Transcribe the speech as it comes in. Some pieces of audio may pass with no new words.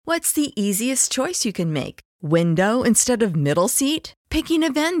What's the easiest choice you can make? Window instead of middle seat? Picking a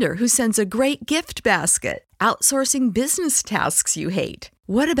vendor who sends a great gift basket? Outsourcing business tasks you hate?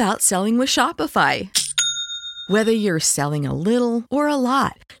 What about selling with Shopify? Whether you're selling a little or a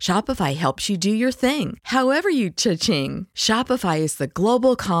lot, Shopify helps you do your thing, however you cha-ching. Shopify is the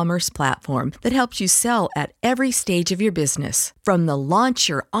global commerce platform that helps you sell at every stage of your business. From the launch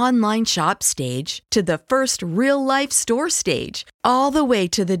your online shop stage to the first real-life store stage, all the way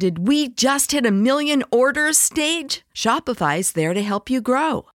to the did we just hit a million orders stage. Shopify's there to help you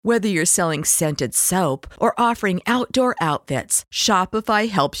grow. Whether you're selling scented soap or offering outdoor outfits, Shopify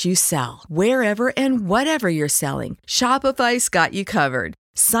helps you sell. Wherever and whatever you're selling, Shopify's got you covered.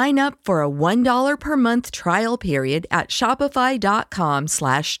 Sign up for a $1 per month trial period at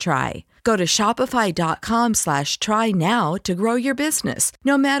shopify.com/try. Go to shopify.com/try now to grow your business,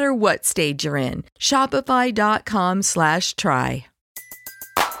 no matter what stage you're in. Shopify.com/try.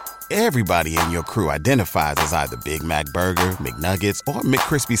 Everybody in your crew identifies as either Big Mac Burger, McNuggets, or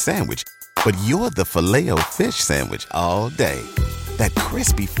McCrispy Sandwich. But you're the Filet-O-Fish Sandwich all day. That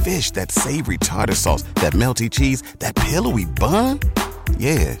crispy fish, that savory tartar sauce, that melty cheese, that pillowy bun.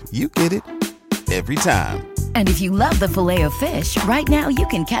 Yeah, you get it. Every time. And if you love the Filet-O-Fish, right now you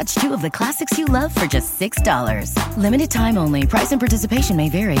can catch two of the classics you love for just $6. Limited time only. Price and participation may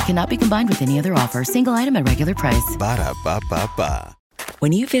vary. Cannot be combined with any other offer. Single item at regular price. Ba-da-ba-ba-ba.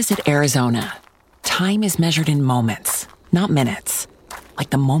 When you visit Arizona, time is measured in moments, not minutes.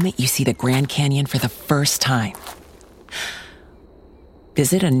 Like the moment you see the Grand Canyon for the first time.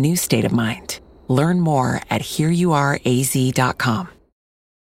 Visit a new state of mind. Learn more at hereyouareaz.com.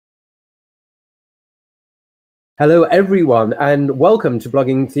 Hello, everyone, and welcome to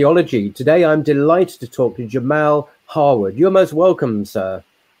Blogging Theology. Today, I'm delighted to talk to Jamal Harwood. You're most welcome, sir.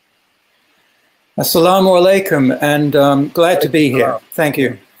 Assalamu alaikum, and glad to be here. Thank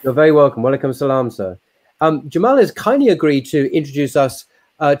you. You're very welcome. Walaikum salam, sir. Jamal has kindly agreed to introduce us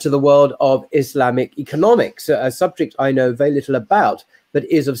to the world of Islamic economics, a subject I know very little about, but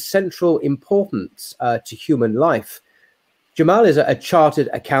is of central importance to human life. Jamal is a chartered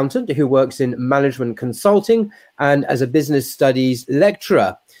accountant who works in management consulting and as a business studies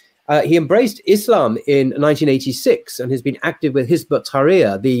lecturer. He embraced Islam in 1986 and has been active with Hizb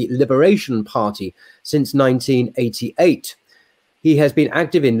ut-Tahrir, the Liberation Party, since 1988. He has been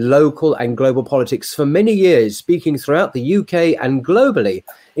active in local and global politics for many years, speaking throughout the UK and globally,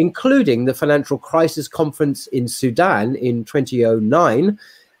 including the Financial Crisis Conference in Sudan in 2009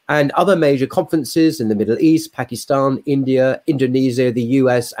 and other major conferences in the Middle East, Pakistan, India, Indonesia, the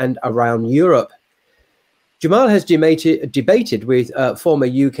US, and around Europe. Jamal has debated with former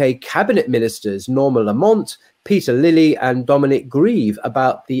UK cabinet ministers Norma Lamont, Peter Lilly, and Dominic Grieve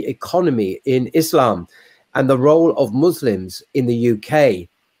about the economy in Islam and the role of Muslims in the UK.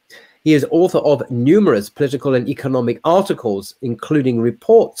 He is author of numerous political and economic articles, including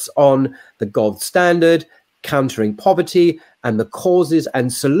reports on the gold standard, countering poverty, and the causes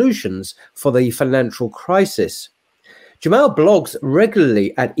and solutions for the financial crisis. Jamal blogs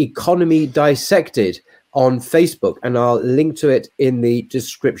regularly at Economy Dissected on Facebook, and I'll link to it in the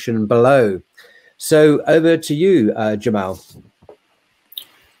description below. So over to you, Jamal.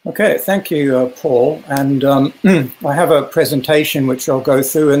 Okay, thank you, Paul. And I have a presentation which I'll go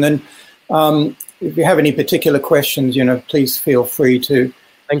through, and then if you have any particular questions, please feel free to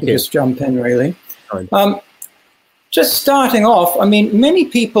just jump in, really. Just starting off, many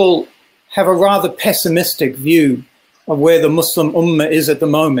people have a rather pessimistic view of where the Muslim Ummah is at the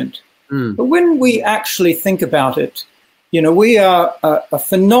moment. But when we actually think about it, we are a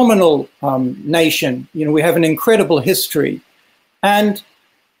phenomenal nation. We have an incredible history. And,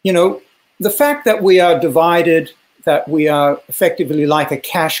 the fact that we are divided, that we are effectively like a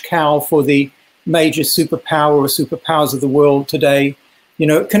cash cow for the major superpower or superpowers of the world today,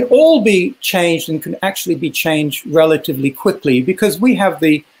 it can all be changed and can actually be changed relatively quickly because we have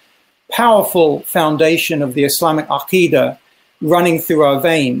the powerful foundation of the Islamic Aqidah running through our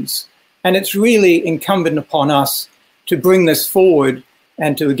veins. And it's really incumbent upon us to bring this forward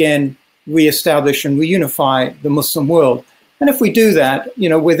and to, again, reestablish and reunify the Muslim world. And if we do that,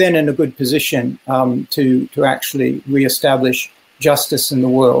 we're then in a good position to actually reestablish justice in the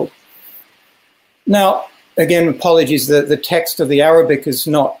world. Now, again, apologies, the text of the Arabic is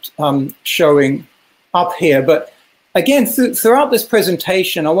not showing up here. But again, throughout this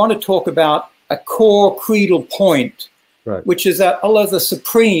presentation, I want to talk about a core creedal point, which is that Allah the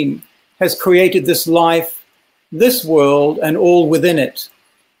Supreme has created this life, this world, and all within it.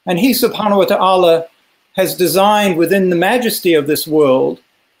 And He, subhanahu wa ta'ala, has designed within the majesty of this world,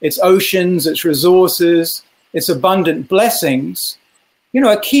 its oceans, its resources, its abundant blessings,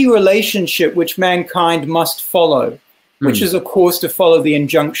 a key relationship which mankind must follow, which is, of course, to follow the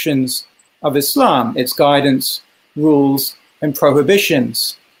injunctions of Islam, its guidance, rules, and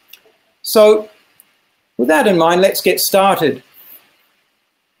prohibitions. So with that in mind, let's get started.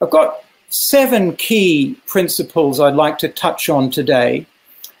 I've got 7 key principles I'd like to touch on today.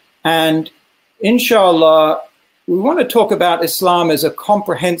 And inshallah, we want to talk about Islam as a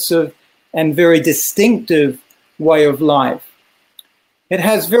comprehensive and very distinctive way of life. It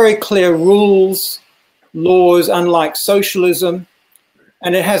has very clear rules, laws, unlike socialism,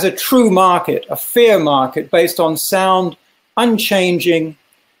 and it has a true market, a fair market based on sound, unchanging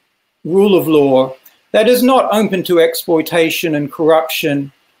rule of law that is not open to exploitation and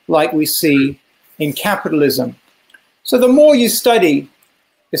corruption like we see in capitalism. So the more you study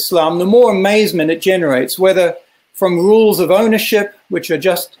Islam, the more amazement it generates, whether from rules of ownership, which are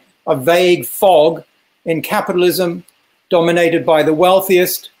just a vague fog in capitalism dominated by the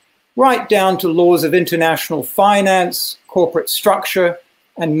wealthiest, right down to laws of international finance, corporate structure,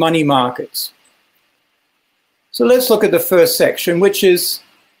 and money markets. So let's look at the first section, which is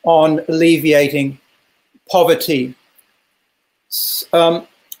on alleviating poverty.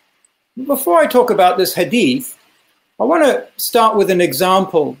 Before I talk about this hadith, I want to start with an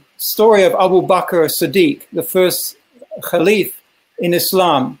example, story of Abu Bakr as-Siddiq, the first Khalif in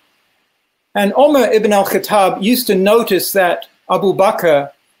Islam. And Umar ibn al-Khattab used to notice that Abu Bakr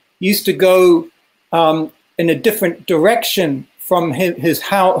used to go in a different direction from his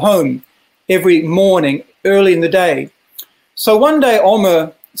home every morning, early in the day. So one day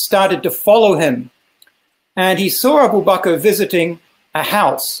Umar started to follow him, and he saw Abu Bakr visiting a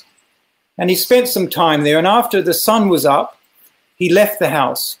house. And he spent some time there, and after the sun was up, he left the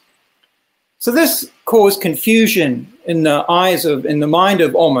house. So this caused confusion in the mind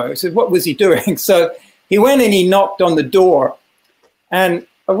of Umar. He said, what was he doing? So he went and he knocked on the door, and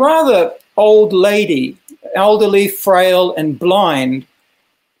a rather old lady, elderly, frail, and blind,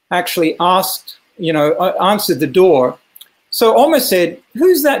 actually answered the door. So Umar said,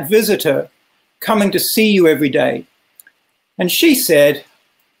 who's that visitor coming to see you every day? And she said,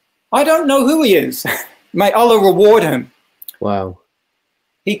 I don't know who he is. May Allah reward him. Wow.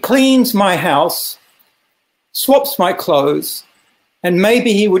 He cleans my house, swaps my clothes, and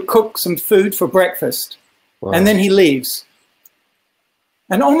maybe he would cook some food for breakfast. Wow. And then he leaves.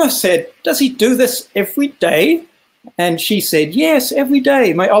 And Umar said, does he do this every day? And she said, yes, every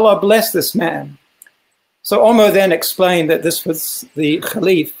day. May Allah bless this man. So Umar then explained that this was the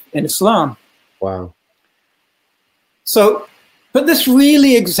Khalif in Islam. Wow. So, but this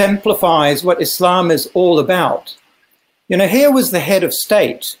really exemplifies what Islam is all about. Here was the head of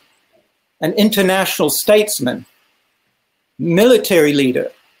state, an international statesman, military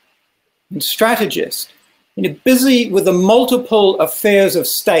leader, and strategist, busy with the multiple affairs of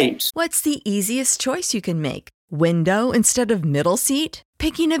state. What's the easiest choice you can make? Window instead of middle seat?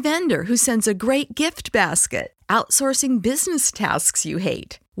 Picking a vendor who sends a great gift basket? Outsourcing business tasks you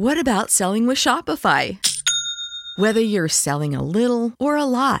hate? What about selling with Shopify? Whether you're selling a little or a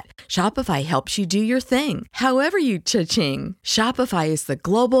lot, Shopify helps you do your thing, however you cha-ching. Shopify is the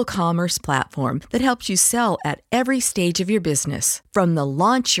global commerce platform that helps you sell at every stage of your business. From the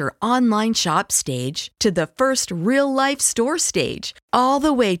launch your online shop stage to the first real-life store stage, all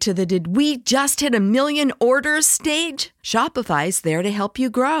the way to the did we just hit 1 million orders stage. Shopify's there to help you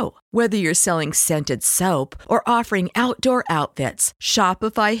grow. Whether you're selling scented soap or offering outdoor outfits,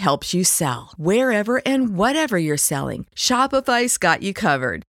 Shopify helps you sell. Wherever and whatever you're selling, Shopify's got you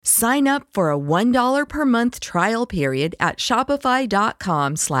covered. Sign up for a $1 per month trial period at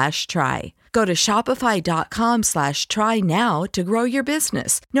shopify.com/try. Go to shopify.com/try now to grow your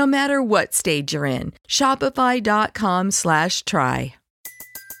business, no matter what stage you're in. Shopify.com/try.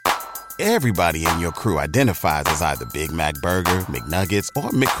 Everybody in your crew identifies as either Big Mac Burger, McNuggets, or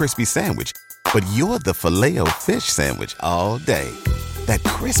McCrispy Sandwich. But you're the Filet-O-Fish Sandwich all day. That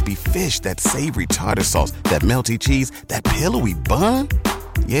crispy fish, that savory tartar sauce, that melty cheese, that pillowy bun.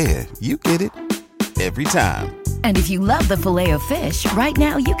 Yeah, you get it. Every time. And if you love the Filet-O-Fish, right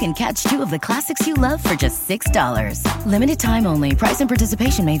now you can catch 2 of the classics you love for just $6. Limited time only. Price and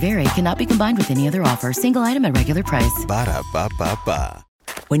participation may vary. Cannot be combined with any other offer. Single item at regular price. Ba-da-ba-ba-ba.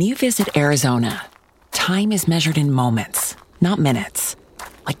 When you visit Arizona, time is measured in moments, not minutes.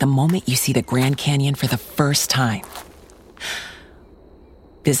 Like the moment you see the Grand Canyon for the first time.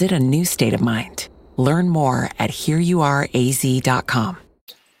 Visit a new state of mind. Learn more at hereyouareaz.com.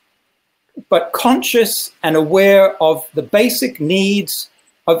 But conscious and aware of the basic needs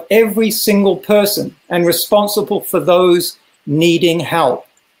of every single person and responsible for those needing help.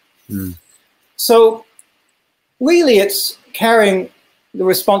 So really it's carrying the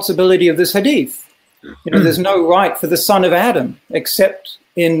responsibility of this hadith. There's no right for the son of Adam except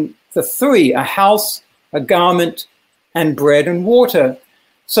in the three: a house, a garment, and bread and water.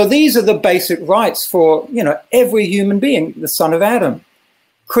 So these are the basic rights for, every human being, the son of Adam.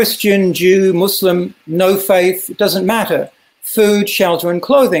 Christian, Jew, Muslim, no faith, it doesn't matter. Food, shelter, and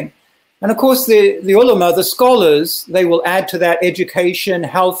clothing. And of course, the ulama, the scholars, they will add to that education,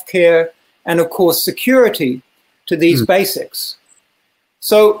 healthcare, and of course, security to these basics.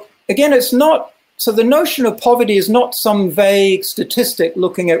 So again, so the notion of poverty is not some vague statistic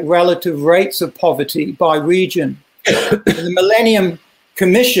looking at relative rates of poverty by region. The Millennium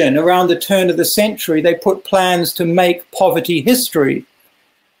Commission, around the turn of the century, they put plans to make poverty history.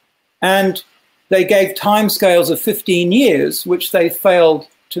 And they gave timescales of 15 years, which they failed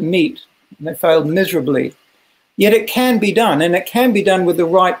to meet. They failed miserably. Yet it can be done, and it can be done with the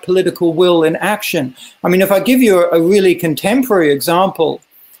right political will and action. I mean, if I give you a really contemporary example,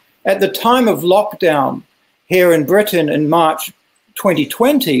 at the time of lockdown here in Britain in March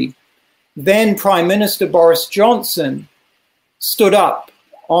 2020, then Prime Minister Boris Johnson stood up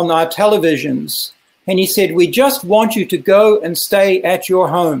on our televisions and he said, "We just want you to go and stay at your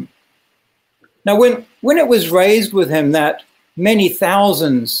home." Now, when it was raised with him that many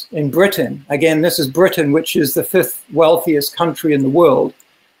thousands in Britain, again, this is Britain, which is the fifth wealthiest country in the world,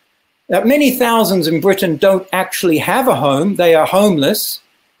 that many thousands in Britain don't actually have a home. They are homeless.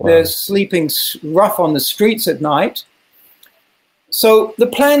 Wow. They're sleeping rough on the streets at night. So the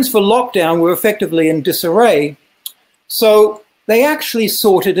plans for lockdown were effectively in disarray. So they actually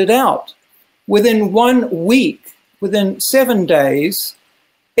sorted it out. Within 1 week, within 7 days,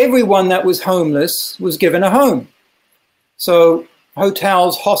 everyone that was homeless was given a home. So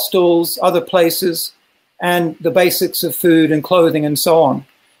hotels, hostels, other places, and the basics of food and clothing and so on.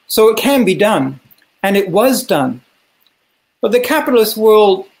 So it can be done, and it was done. But the capitalist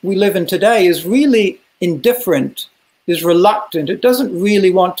world we live in today is really indifferent, is reluctant. It doesn't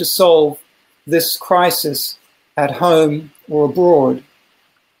really want to solve this crisis at home or abroad.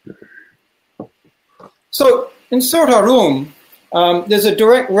 So in Surah Ar-Rum, there's a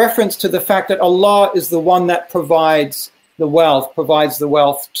direct reference to the fact that Allah is the one that provides the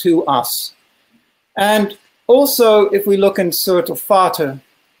wealth to us. And also, if we look in Surah Al-Fatih,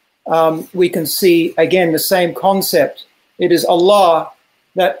 we can see, again, the same concept. It is Allah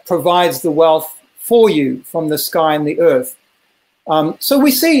that provides the wealth for you from the sky and the earth. So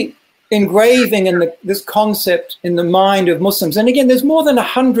we see engraving in this concept in the mind of Muslims. And again, there's more than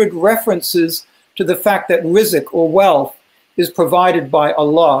 100 references to the fact that rizq or wealth is provided by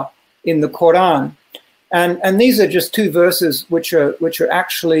Allah in the Quran. And these are just two verses which are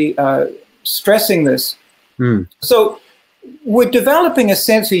actually stressing this. So we're developing a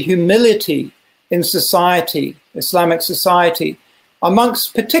sense of humility in society, Islamic society,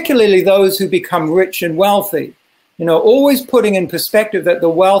 amongst particularly those who become rich and wealthy. Always putting in perspective that the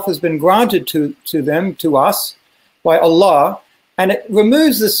wealth has been granted to them, to us, by Allah, and it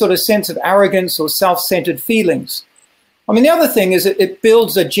removes this sort of sense of arrogance or self-centered feelings. I mean, the other thing is it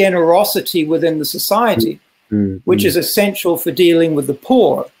builds a generosity within the society, which is essential for dealing with the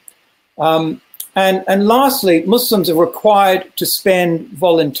poor. And lastly, Muslims are required to spend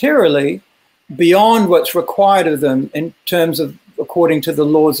voluntarily beyond what's required of them in terms of according to the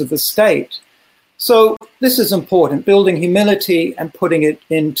laws of the state. So this is important, building humility and putting it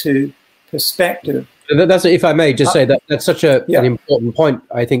into perspective. That's, if I may just say, that's such an important point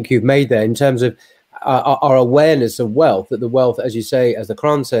I think you've made there in terms of our awareness of wealth, that the wealth, as you say, as the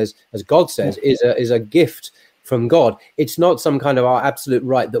Quran says, as God says, is a gift from God. It's not some kind of our absolute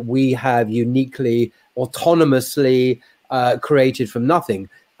right that we have uniquely, autonomously created from nothing.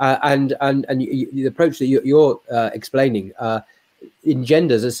 And the approach that you're explaining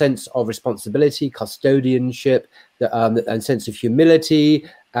engenders a sense of responsibility, custodianship, and sense of humility,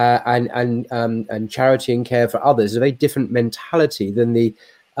 and charity and care for others. It's a very different mentality than the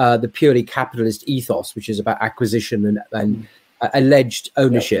purely capitalist ethos, which is about acquisition and alleged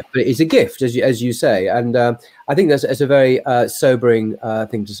ownership. But it's a gift, as you say, and I think that's a very sobering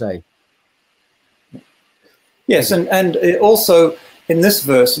thing to say. Yes, and also in this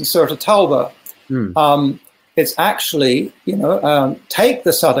verse in Surah At-Tawbah, it's actually, take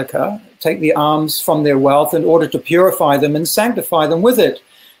the sadaqah, take the alms from their wealth in order to purify them and sanctify them with it.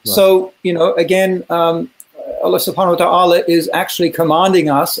 Right. So, again, Allah subhanahu wa ta'ala is actually commanding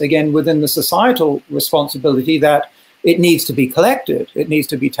us, again, within the societal responsibility, that it needs to be collected, it needs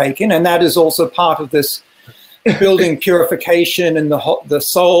to be taken. And that is also part of this building purification in the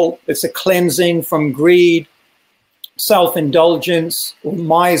soul. It's a cleansing from greed, self-indulgence, or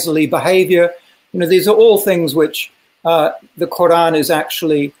miserly behavior. These are all things which the Quran is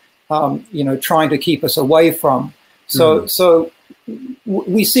actually, trying to keep us away from. So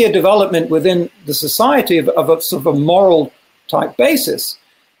we see a development within the society of a sort of a moral type basis.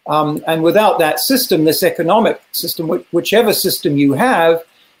 And without that system, this economic system, whichever system you have,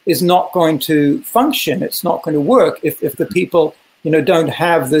 is not going to function. It's not going to work if the people, don't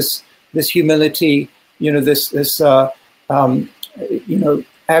have this humility, this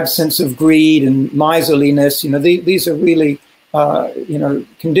absence of greed and miserliness. These are really,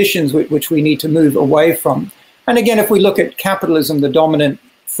 conditions which we need to move away from. And again, if we look at capitalism, the dominant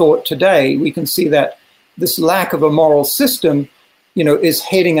thought today, we can see that this lack of a moral system, is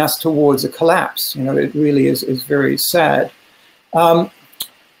heading us towards a collapse. It really is very sad.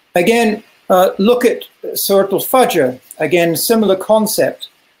 Again, look at Surat al-Fajr. Again, similar concept.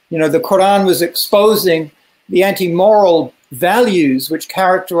 The Quran was exposing the anti-moral values which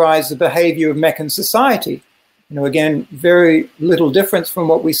characterize the behavior of Meccan society. Again, very little difference from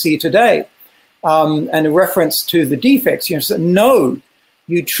what we see today. And a reference to the defects. So, no,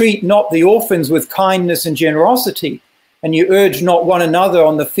 you treat not the orphans with kindness and generosity, and you urge not one another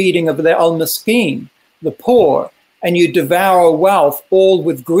on the feeding of the al-miskin, the poor, and you devour wealth all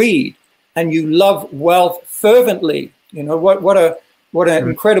with greed, and you love wealth fervently. What an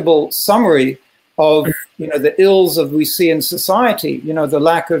incredible summary of the ills of we see in society. The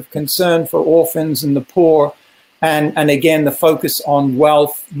lack of concern for orphans and the poor, and again the focus on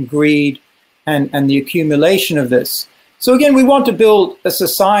wealth and greed and the accumulation of this. So again, we want to build a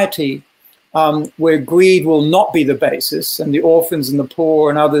society where greed will not be the basis, and the orphans and the poor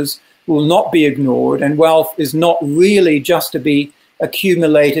and others will not be ignored, and wealth is not really just to be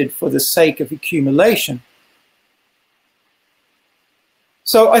accumulated for the sake of accumulation.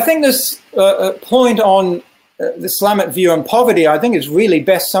 So I think this point on the Islamic view on poverty, I think is really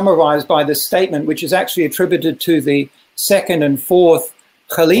best summarized by this statement, which is actually attributed to the second and fourth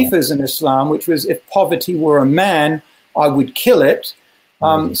Khalifas in Islam, which was, if poverty were a man, I would kill it.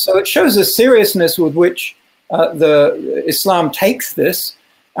 So it shows the seriousness with which the Islam takes this.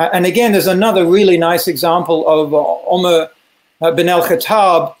 And again, there's another really nice example of Umar bin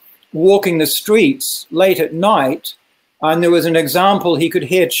al-Khattab walking the streets late at night. And there was an example, he could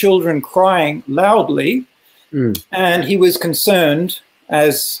hear children crying loudly. And he was concerned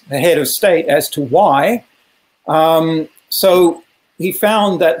as the head of state as to why. So he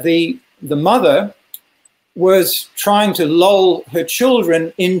found that the mother was trying to lull her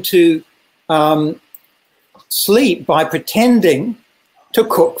children into sleep by pretending to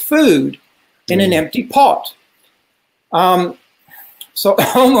cook food in an empty pot. So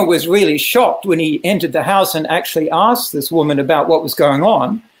Omar was really shocked when he entered the house and actually asked this woman about what was going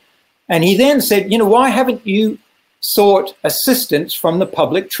on. And he then said, why haven't you sought assistance from the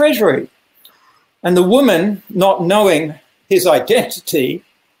public treasury? And the woman, not knowing his identity,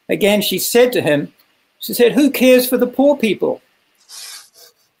 again, she said to him, she said, who cares for the poor people?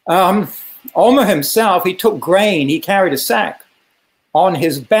 Omar himself, he took grain, he carried a sack on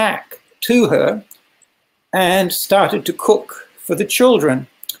his back to her and started to cook for the children.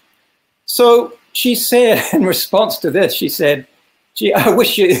 So she said, in response to this, she said, gee, I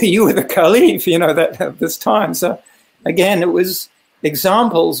wish you were the Caliph, at this time. So again, it was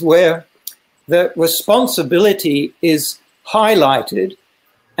examples where the responsibility is highlighted.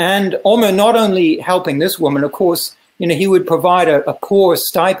 And Omar not only helping this woman, of course, he would provide a poor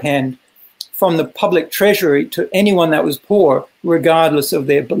stipend from the public treasury to anyone that was poor, regardless of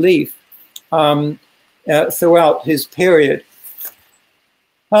their belief, throughout his period.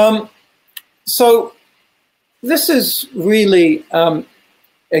 So this is really,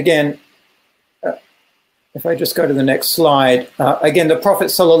 again, if I just go to the next slide, again, the Prophet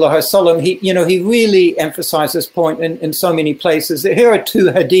Sallallahu Alaihi Wasallam, he really emphasized this point in so many places. Here are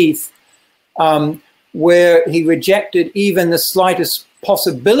two hadith where he rejected even the slightest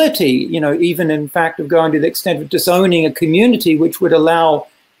possibility, even in fact of going to the extent of disowning a community which would allow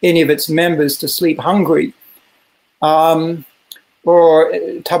any of its members to sleep hungry. Or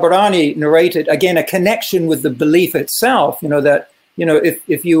Tabarani narrated, again, a connection with the belief itself, that,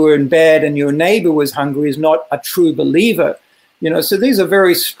 if you were in bed and your neighbor was hungry is not a true believer. So these are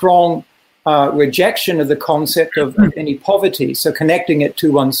very strong rejection of the concept of any poverty. So connecting it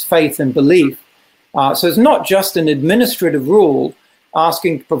to one's faith and belief. So it's not just an administrative rule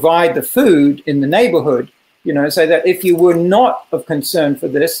asking to provide the food in the neighborhood, so that if you were not of concern for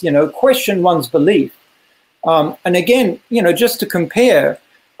this, question one's belief. And again, just to compare,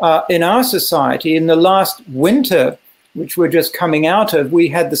 in our society, in the last winter, which we're just coming out of, we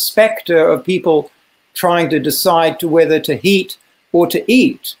had the specter of people trying to decide to whether to heat or to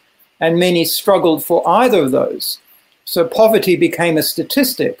eat. And many struggled for either of those. So poverty became a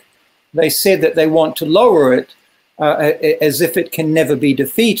statistic. They said that they want to lower it as if it can never be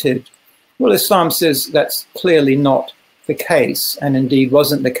defeated. Well, Islam says that's clearly not the case, and indeed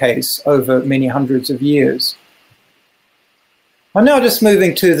wasn't the case over many hundreds of years. I'm now just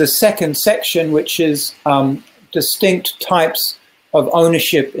moving to the second section, which is distinct types of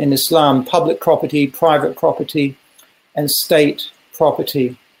ownership in Islam: public property, private property, and state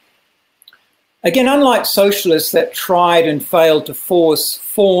property. Again, unlike socialists that tried and failed to force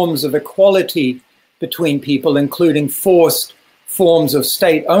forms of equality between people, including forced forms of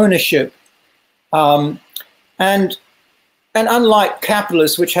state ownership, and unlike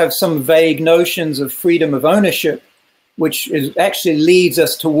capitalists, which have some vague notions of freedom of ownership, which actually leads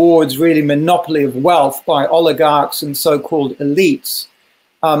us towards really monopoly of wealth by oligarchs and so-called elites,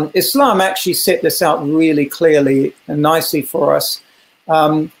 Islam actually set this out really clearly and nicely for us.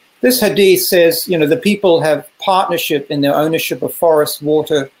 This hadith says, the people have partnership in their ownership of forest,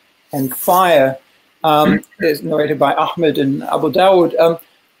 water, and fire. It's narrated by Ahmed and Abu Dawud.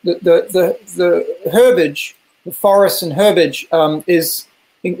 The herbage, the forest and herbage,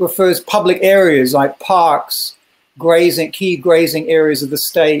 refers public areas like parks, key grazing areas of the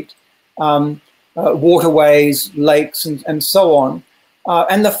state, waterways, lakes, and so on.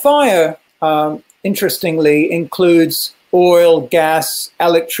 And the fire, interestingly, includes oil, gas,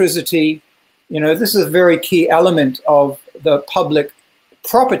 electricity. This is a very key element of the public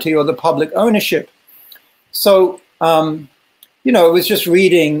property or the public ownership. So, I was just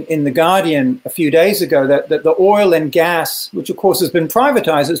reading in The Guardian a few days ago that the oil and gas, which of course has been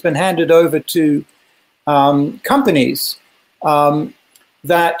privatized, has been handed over to companies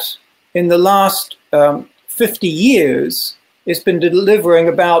that in the last 50 years, it's been delivering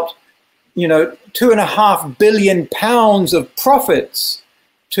about 2.5 billion pounds of profits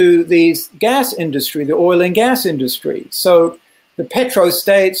to these gas industry, the oil and gas industry. So the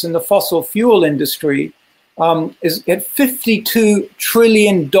petrostates and the fossil fuel industry is at $52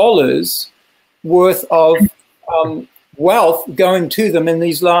 trillion worth of wealth going to them in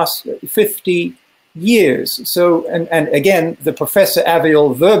these last 50 years. So, and again, the Professor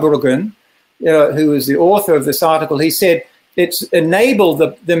Aviel Verbruggen, who is the author of this article, he said, it's enabled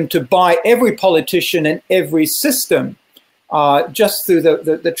them to buy every politician and every system just through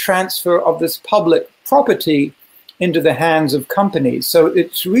the transfer of this public property into the hands of companies. So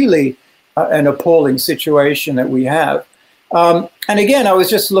it's really an appalling situation that we have. And again, I was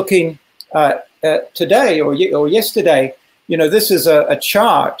just looking today or yesterday, this is a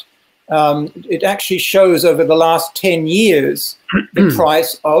chart. It actually shows over the last 10 years the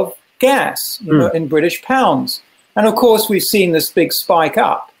price of gas in British pounds. And of course, we've seen this big spike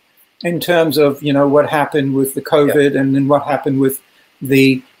up in terms of, what happened with the COVID and then what happened with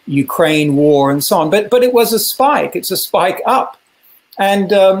the Ukraine war and so on. But it was a spike. It's a spike up.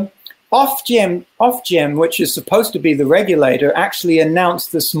 And Ofgem, which is supposed to be the regulator, actually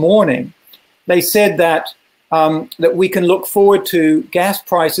announced this morning. They said that we can look forward to gas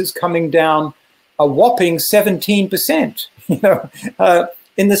prices coming down a whopping 17%,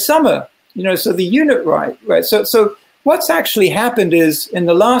 in the summer. So the unit right. So what's actually happened is in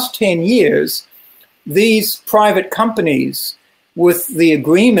the last 10 years, these private companies, with the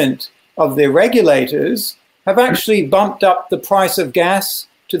agreement of their regulators, have actually bumped up the price of gas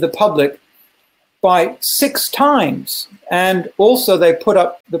to the public by 6 times. And also they put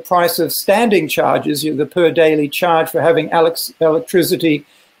up the price of standing charges, the per daily charge for having electricity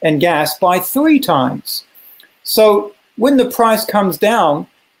and gas, by 3 times. So when the price comes down,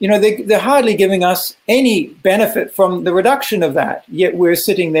 they're hardly giving us any benefit from the reduction of that. Yet we're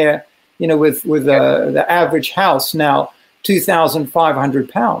sitting there, with the average house now,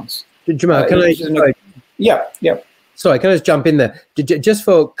 £2,500. Jamal, can I? Yeah. Sorry, can I just jump in there? Just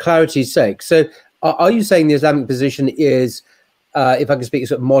for clarity's sake. So are you saying the Islamic position is, if I can speak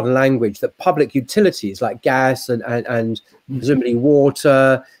sort of modern language, that public utilities like gas and presumably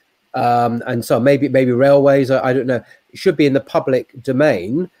water and so on, maybe railways, I don't know, should be in the public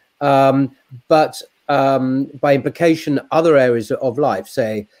domain, but by implication, other areas of life,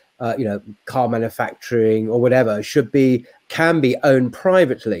 say, car manufacturing or whatever, can be owned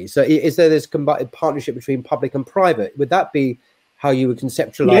privately. So is there this combined partnership between public and private? Would that be how you would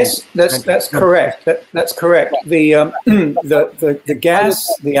conceptualize? Yes, that's correct. That's correct. The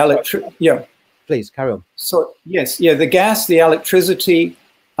gas, the electricity. Yeah. Please carry on. So yes, the gas, the electricity,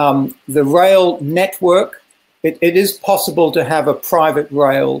 the rail network. It is possible to have a private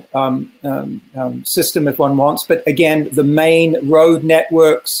rail system if one wants, but again, the main road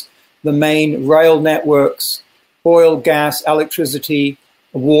networks, the main rail networks, oil, gas, electricity,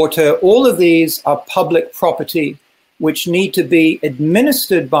 water, all of these are public property. which need to be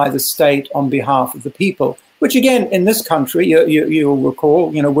administered by the state on behalf of the people, which again, in this country, you'll recall,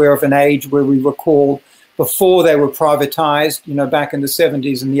 we're of an age where we recall before they were privatized, back in the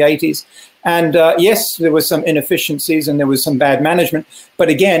 70s and the 80s. And yes, there were some inefficiencies and there was some bad management. But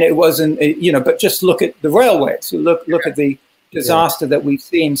again, it wasn't, but just look at the railways. Look at the disaster that we've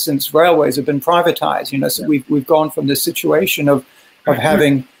seen since railways have been privatized. So we've gone from this situation of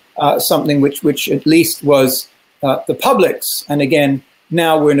having something which at least was the public's. And again,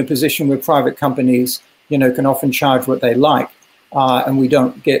 now we're in a position where private companies, can often charge what they like, and we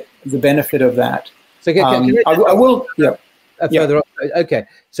don't get the benefit of that. So I will, further up. Okay,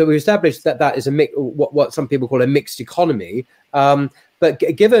 so we've established that is what some people call a mixed economy. But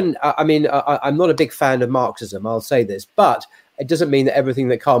given, I'm not a big fan of Marxism, I'll say this, but it doesn't mean that everything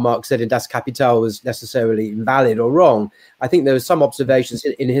that Karl Marx said in Das Kapital was necessarily invalid or wrong. I think there were some observations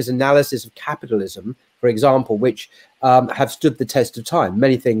in his analysis of capitalism, for example, which have stood the test of time.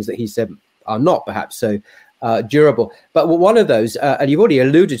 Many things that he said are not perhaps so durable. But one of those, and you've already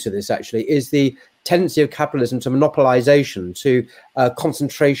alluded to this actually, is the tendency of capitalism to monopolization, to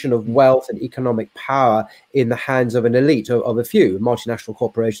concentration of wealth and economic power in the hands of an elite, of a few multinational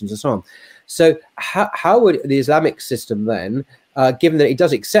corporations and so on. So how would the Islamic system then, given that it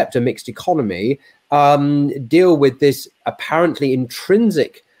does accept a mixed economy, deal with this apparently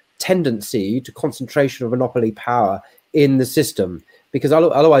intrinsic tendency to concentration of monopoly power in the system? Because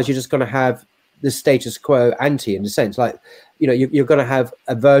otherwise you're just going to have the status quo ante, in a sense, like, you're going to have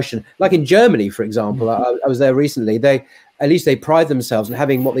a version, like in Germany, for example. I was there recently. They pride themselves on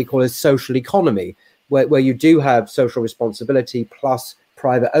having what they call a social economy, where you do have social responsibility plus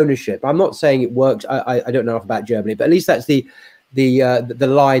private ownership. I'm not saying it works. I don't know enough about Germany, but at least that's the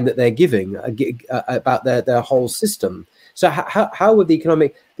line that they're giving about their whole system. So how would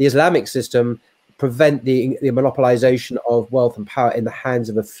the Islamic system prevent the monopolization of wealth and power in the hands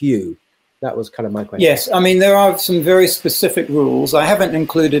of a few? That was kind of my question. Yes, there are some very specific rules. I haven't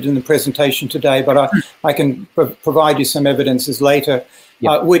included in the presentation today, but I can provide you some evidences later,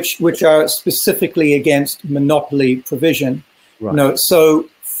 which are specifically against monopoly provision. Right. So,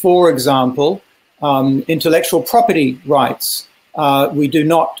 for example, intellectual property rights. We do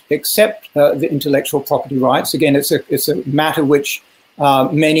not accept the intellectual property rights. Again, it's a matter which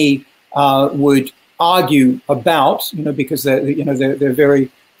many would argue about, because they're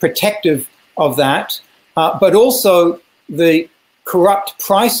very protective of that, but also the corrupt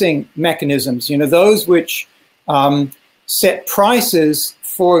pricing mechanisms, those which set prices,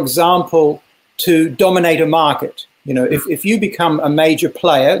 for example, to dominate a market. If you become a major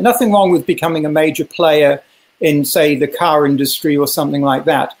player, nothing wrong with becoming a major player in, say, the car industry or something like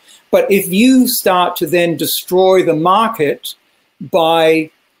that. But if you start to then destroy the market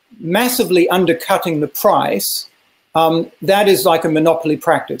by massively undercutting the price, that is like a monopoly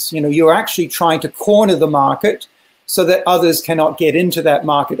practice. You're actually trying to corner the market so that others cannot get into that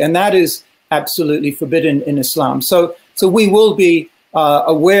market. And that is absolutely forbidden in Islam. So we will be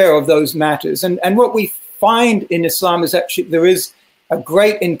aware of those matters. And what we find in Islam is actually there is a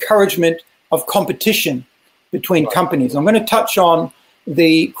great encouragement of competition between companies. I'm going to touch on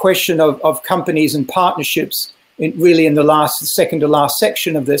the question of companies and partnerships in the second to last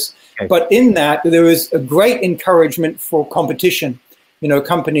section of this. Okay. But in that, there is a great encouragement for competition.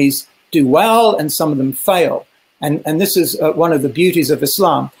 Companies do well and some of them fail. And this is one of the beauties of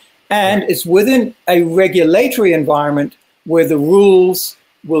Islam. And it's within a regulatory environment where the rules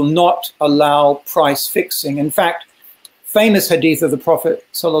will not allow price fixing. In fact, famous hadith of the Prophet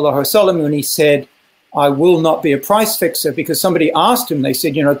ﷺ, when he said, "I will not be a price fixer," because somebody asked him, they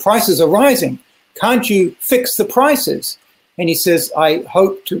said, prices are rising. Can't you fix the prices? And he says, I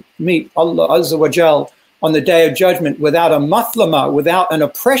hope to meet Allah Azza wa Jal on the Day of Judgment without a mathlama, without an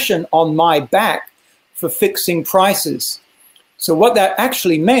oppression on my back for fixing prices. So what that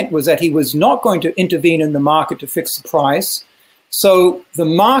actually meant was that he was not going to intervene in the market to fix the price. So the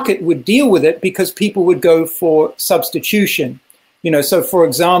market would deal with it because people would go for substitution. So for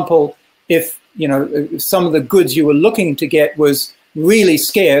example, if some of the goods you were looking to get was really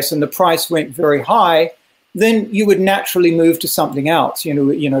scarce and the price went very high, then you would naturally move to something else.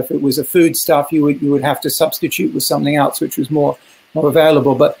 If it was a food stuff, you would have to substitute with something else, which was more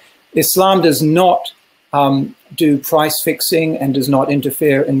available. But Islam does not do price fixing and does not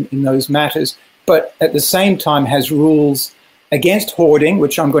interfere in those matters, but at the same time has rules against hoarding,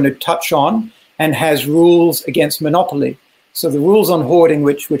 which I'm going to touch on, and has rules against monopoly. So the rules on hoarding,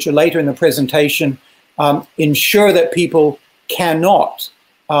 which are later in the presentation, ensure that people cannot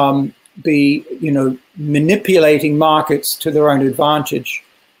be, manipulating markets to their own advantage.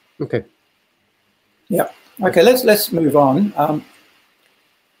 Okay. Yeah. Okay, let's move on.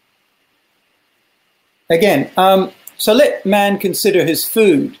 So let man consider his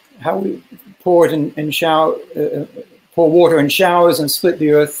food, how we pour it in shower, pour water in showers and split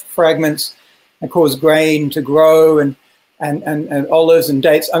the earth fragments and cause grain to grow and olives and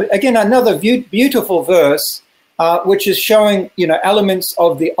dates. Again, another beautiful verse, which is showing, elements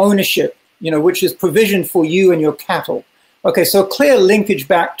of the ownership, which is provision for you and your cattle. Okay, so clear linkage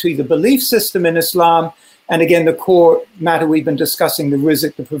back to the belief system in Islam. And again, the core matter we've been discussing, the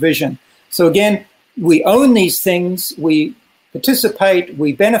rizq, the provision. So again, we own these things, we participate,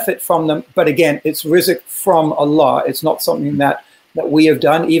 we benefit from them. But again, it's rizq from Allah. It's not something that we have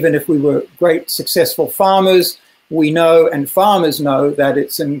done. Even if we were great, successful farmers, we know, and farmers know, that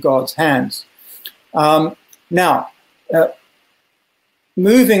it's in God's hands.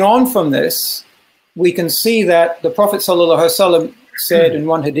 Moving on from this, we can see that the Prophet ﷺ said in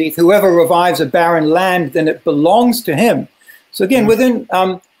one hadith, whoever revives a barren land, then it belongs to him. So again, within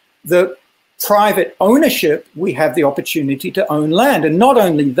the private ownership, we have the opportunity to own land. And not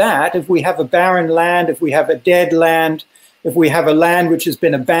only that, if we have a barren land, if we have a dead land, if we have a land which has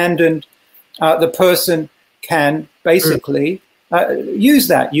been abandoned, the person can basically use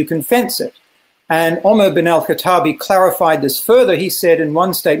that. You can fence it. And Umar bin al-Khattabi clarified this further. He said in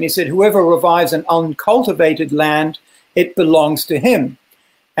one statement, he said, whoever revives an uncultivated land, it belongs to him.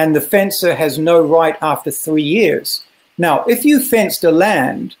 And the fencer has no right after 3 years. Now, if you fenced a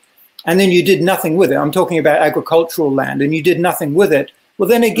land and then you did nothing with it, I'm talking about agricultural land, and you did nothing with it, well,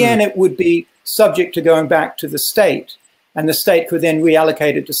 then again, it would be subject to going back to the state. And the state could then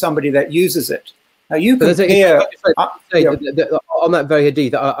reallocate it to somebody that uses it. Now, you compare... on that very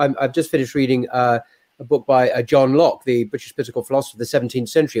hadith, I've just finished reading a book by John Locke, the British political philosopher of the 17th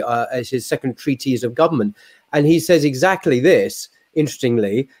century. It's his second treatise of government. And he says exactly this,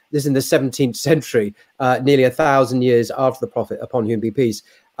 interestingly, this is in the 17th century, nearly 1,000 years after the Prophet, upon whom be peace.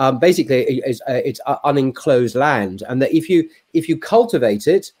 Basically, it's unenclosed land. And that if you cultivate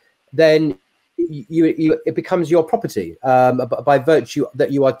it, then it becomes your property by virtue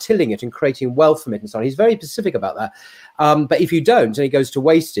that you are tilling it and creating wealth from it and so on. He's very specific about that. But if you don't, and it goes to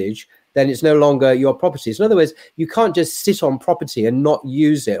wastage, then it's no longer your property. So in other words, you can't just sit on property and not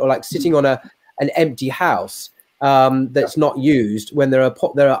use it, or like sitting on an empty house that's not used when there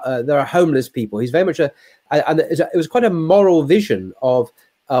are homeless people. He's very much it was quite a moral vision of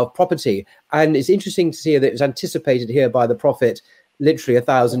property, and it's interesting to see that it was anticipated here by the Prophet literally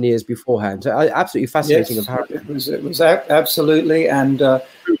 1,000 years beforehand. So absolutely fascinating. Yes, it was absolutely, and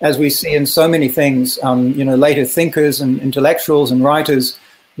as we see in so many things, later thinkers and intellectuals and writers,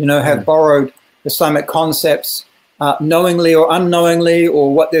 have borrowed Islamic concepts knowingly or unknowingly,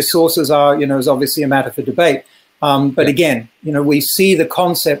 or what their sources are, is obviously a matter for debate. But again, we see the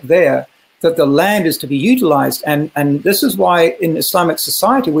concept there that the land is to be utilized, and this is why in Islamic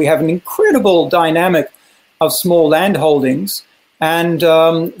society we have an incredible dynamic of small land holdings. And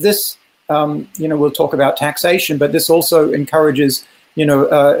this, we'll talk about taxation, but this also encourages,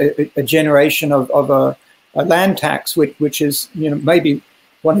 a generation of a land tax, which is, maybe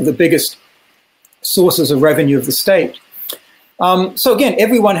one of the biggest sources of revenue of the state. So again,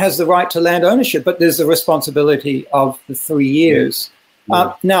 everyone has the right to land ownership, but there's the responsibility of the 3 years.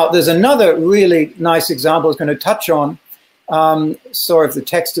 Now, there's another really nice example I was going to touch on. Sorry if the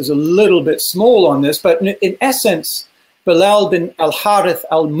text is a little bit small on this, but in essence, Bilal bin al-Harith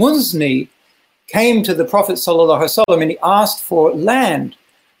al-Muzni came to the Prophet ﷺ and he asked for land.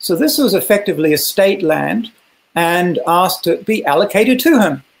 So this was effectively a state land and asked to be allocated to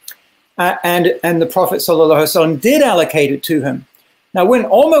him. And the Prophet ﷺ did allocate it to him. Now, when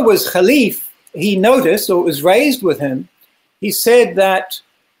Umar was Khalif, he noticed, or it was raised with him, he said that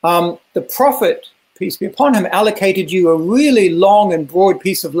the Prophet, peace be upon him, allocated you a really long and broad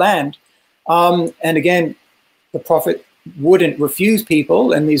piece of land. And again, the Prophet wouldn't refuse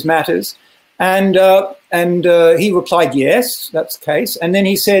people in these matters. And he replied, yes, that's the case. And then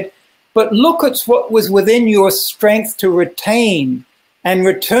he said, but look at what was within your strength to retain, and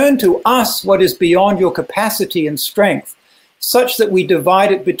return to us what is beyond your capacity and strength, such that we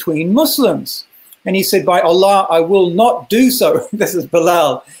divide it between Muslims. And he said, by Allah, I will not do so. This is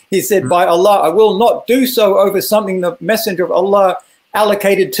Bilal. He said, by Allah, I will not do so over something the Messenger of Allah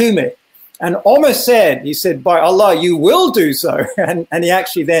allocated to me. And Umar said, he said, by Allah, you will do so. And he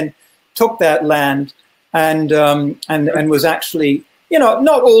actually then took that land and was actually,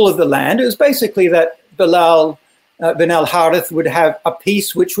 not all of the land. It was basically that Bilal bin al-Harith would have a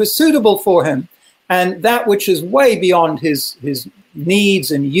piece which was suitable for him. And that which is way beyond his needs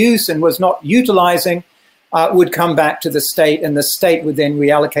and use and was not utilizing would come back to the state, and the state would then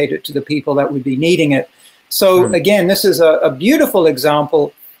reallocate it to the people that would be needing it. So again, this is a beautiful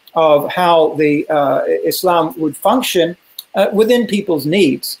example of how the Islam would function within people's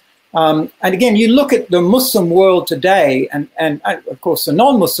needs. And again, you look at the Muslim world today, and of course the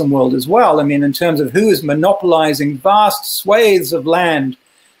non-Muslim world as well. I mean, in terms of who is monopolizing vast swathes of land.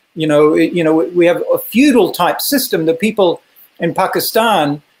 We have a feudal type system. The people in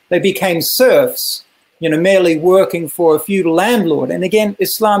Pakistan, they became serfs, merely working for a feudal landlord. And again,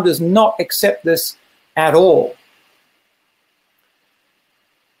 Islam does not accept this at all.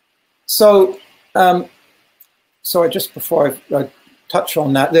 So, sorry, just before I touch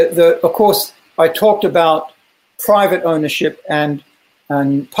on that, of course, I talked about private ownership and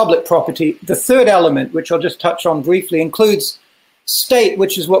public property. The third element, which I'll just touch on briefly, includes state,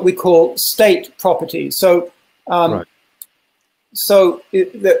 which is what we call state property. So, right.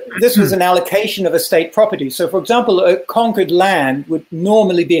 This was an allocation of a state property. So, for example, a conquered land would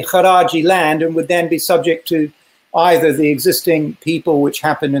normally be Kharaji land and would then be subject to either the existing people, which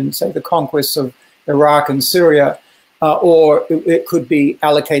happened in, say, the conquests of Iraq and Syria, or it could be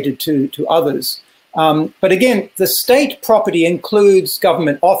allocated to others. But again, the state property includes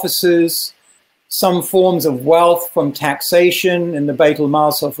government offices, some forms of wealth from taxation in the Bayt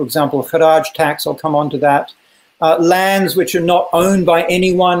al-Mal. So, for example, Kharaj tax, I'll come on to that. Lands which are not owned by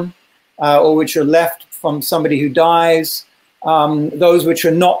anyone or which are left from somebody who dies. Those which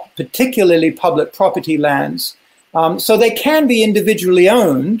are not particularly public property lands. So they can be individually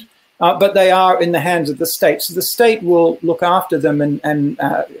owned, but they are in the hands of the state. So the state will look after them and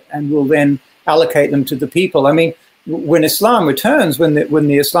will then allocate them to the people. I mean, when Islam returns, when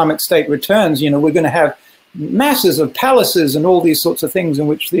the Islamic State returns, we're going to have masses of palaces and all these sorts of things in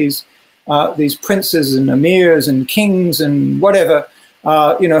which these princes and emirs and kings and whatever,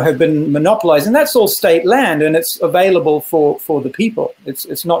 have been monopolized. And that's all state land, and it's available for the people.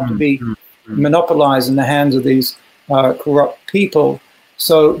 It's not to be monopolized in the hands of these corrupt people.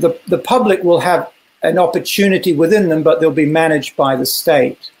 So the public will have an opportunity within them, but they'll be managed by the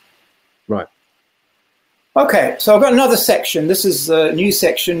state. Right. Okay, so I've got another section. This is a new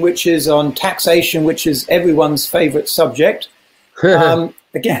section, which is on taxation, which is everyone's favorite subject.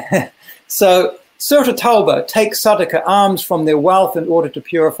 Again, so Surah Tawbah, take sadaqah, alms from their wealth in order to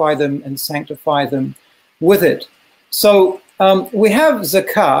purify them and sanctify them with it. So we have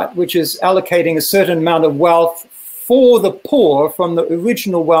zakat, which is allocating a certain amount of wealth for the poor from the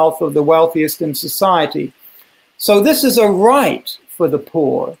original wealth of the wealthiest in society. So this is a right for the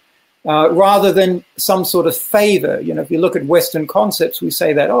poor. Rather than some sort of favor. If you look at Western concepts, we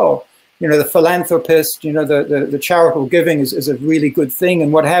say that, the philanthropist, the charitable giving is a really good thing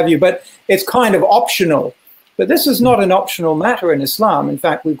and what have you, but it's kind of optional. But this is not an optional matter in Islam. In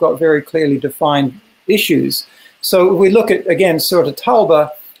fact, we've got very clearly defined issues. So we look at, again, Surah Tawbah,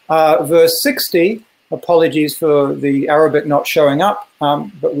 verse 60, apologies for the Arabic not showing up,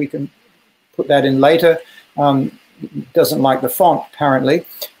 but we can put that in later. Doesn't like the font, apparently.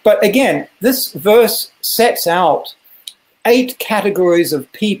 But again, this verse sets out 8 categories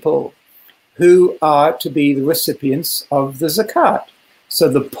of people who are to be the recipients of the zakat. So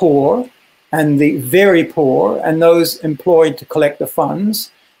the poor and the very poor and those employed to collect the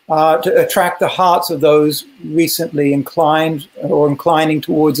funds, to attract the hearts of those recently inclined or inclining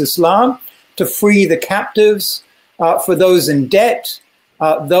towards Islam, to free the captives, for those in debt,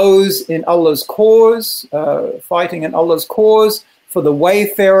 those in Allah's cause, fighting in Allah's cause, for the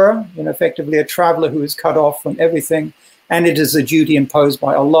wayfarer, effectively a traveler who is cut off from everything, and it is a duty imposed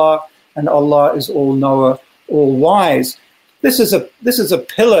by Allah, and Allah is all-knower, all-wise. This is a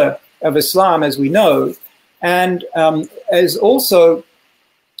pillar of Islam, as we know, and as also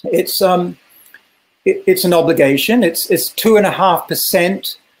it's an obligation. It's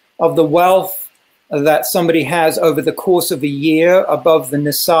 2.5% of the wealth that somebody has over the course of a year above the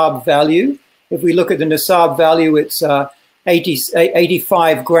nisab value. If we look at the nisab value, it's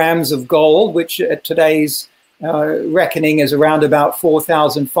 85 grams of gold, which at today's reckoning is around about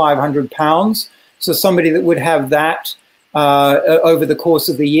 4,500 pounds. So somebody that would have that over the course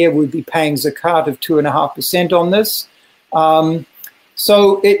of the year would be paying zakat of 2.5% on this.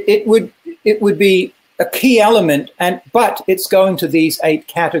 So it would be a key element, but it's going to these 8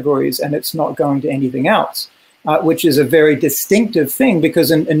 categories and it's not going to anything else, which is a very distinctive thing,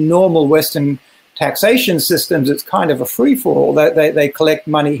 because in normal Western taxation systems, it's kind of a free-for-all. They collect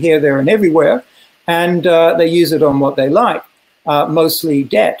money here, there, and everywhere, and they use it on what they like, mostly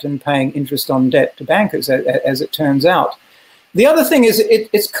debt and paying interest on debt to bankers, as it turns out. The other thing is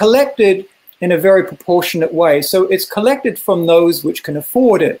it's collected in a very proportionate way. So it's collected from those which can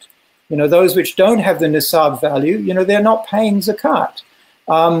afford it. Those which don't have the nisab value, they're not paying zakat.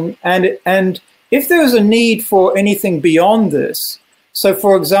 And if there's a need for anything beyond this, so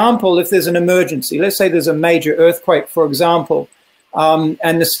for example, if there's an emergency, let's say there's a major earthquake, for example,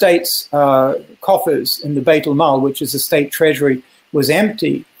 and the state's coffers in the Beit al-Mal, which is the state treasury, was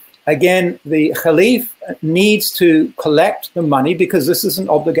empty, again, the Khalif needs to collect the money because this is an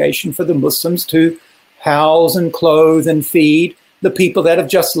obligation for the Muslims to house and clothe and feed the people that have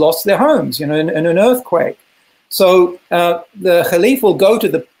just lost their homes, in an earthquake. So the Khalif will go to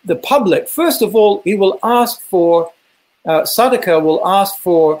the public. First of all, he will ask for, Sadaqah will ask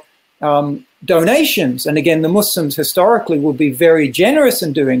for donations. And again, the Muslims historically will be very generous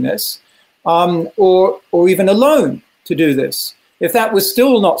in doing this, or even a loan to do this. If that was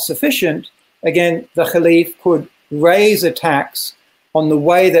still not sufficient, again, the Khalif could raise a tax on the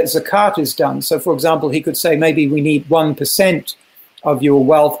way that zakat is done. So, for example, he could say, maybe we need 1% of your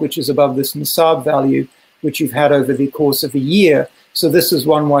wealth, which is above this nisab value, which you've had over the course of a year. So this is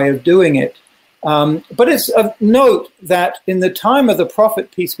one way of doing it. But it's of note that in the time of the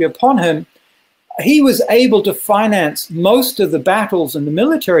Prophet, peace be upon him, he was able to finance most of the battles and the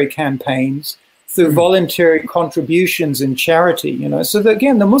military campaigns through voluntary contributions and charity, So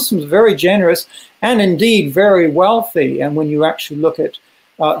again, the Muslims are very generous and indeed very wealthy. And when you actually look at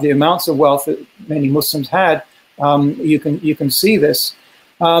the amounts of wealth that many Muslims had, you can see this.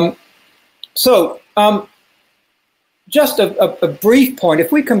 Just a brief point.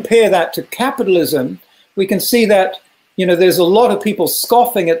 If we compare that to capitalism, we can see that, there's a lot of people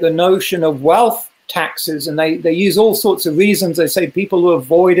scoffing at the notion of wealth taxes, and they use all sorts of reasons. They say people will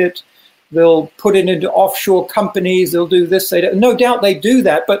avoid it. They'll put it into offshore companies. They'll do this. No doubt they do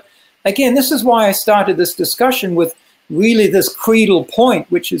that. But again, this is why I started this discussion with really this creedal point,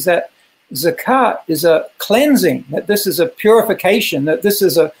 which is that zakat is a cleansing, that this is a purification, that this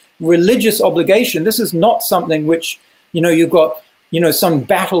is a religious obligation. This is not something which, you've got, some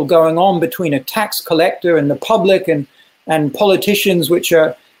battle going on between a tax collector and the public and politicians which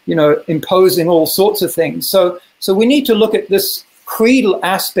are, imposing all sorts of things. So we need to look at this creedal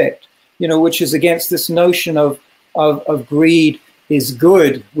aspect, which is against this notion of greed is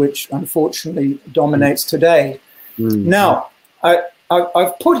good, which unfortunately dominates today. Now,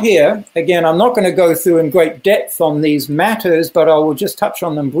 I've put here, again, I'm not going to go through in great depth on these matters, but I will just touch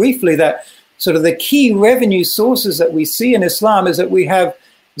on them briefly, that sort of the key revenue sources that we see in Islam is that we have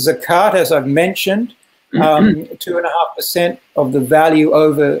zakat, as I've mentioned, 2.5% of the value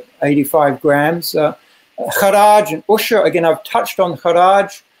over 85 grams. Kharaj and Ushr, again, I've touched on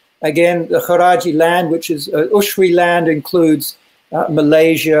Kharaj. Again, the Kharaji land, which is Ushri land, includes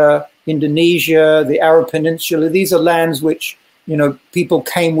Malaysia, Indonesia, the Arab Peninsula. These are lands which, people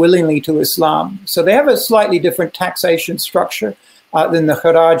came willingly to Islam. So they have a slightly different taxation structure than the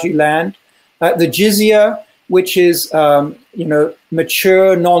Kharaji land. The jizya, which is,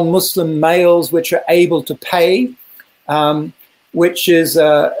 mature non-Muslim males which are able to pay, which is,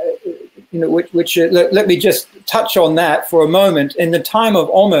 let me just touch on that for a moment. In the time of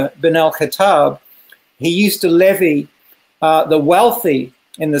Umar bin al-Khattab, he used to levy the wealthy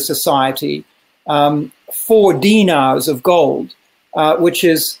in the society 4 dinars of gold, which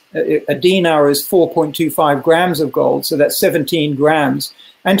is, a dinar is 4.25 grams of gold, so that's 17 grams.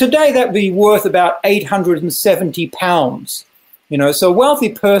 And today that would be worth about 870 pounds. So a wealthy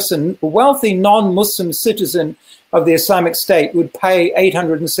person, a wealthy non-Muslim citizen of the Islamic State would pay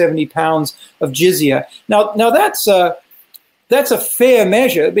 870 pounds of jizya. Now that's a fair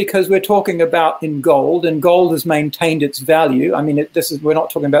measure because we're talking about in gold, and gold has maintained its value. I mean, we're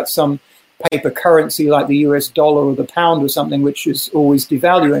not talking about some paper currency like the US dollar or the pound or something which is always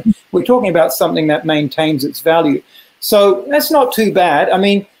devaluing. We're talking about something that maintains its value. So that's not too bad. I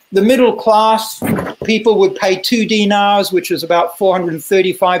mean, the middle class people would pay 2 dinars, which is about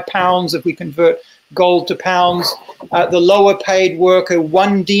 435 pounds if we convert gold to pounds. The lower paid worker,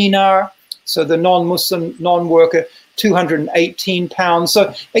 1 dinar. So the non-Muslim, non-worker, 218 pounds.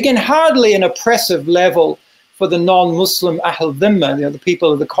 So again, hardly an oppressive level for the non-Muslim Ahl Dhimma, the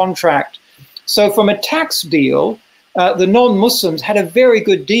people of the contract. So from a tax deal, the non-Muslims had a very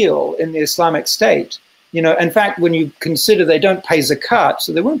good deal in the Islamic State. In fact, when you consider they don't pay zakat,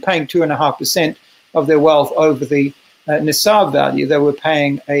 so they weren't paying 2.5% of their wealth over the nisab value, they were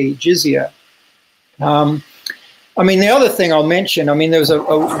paying a jizya. The other thing I'll mention, there was a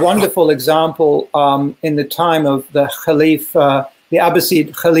wonderful example in the time of the Khalif, the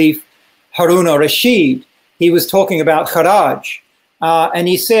Abbasid Khalif Harun al-Rashid. He was talking about Kharaj, and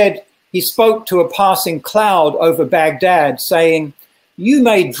he spoke to a passing cloud over Baghdad saying, "You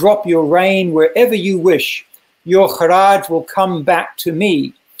may drop your rain wherever you wish. Your Kharaj will come back to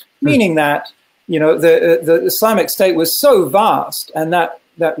me." Meaning that, the Islamic State was so vast, and that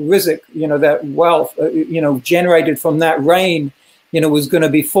rizq, that wealth, generated from that rain, was going to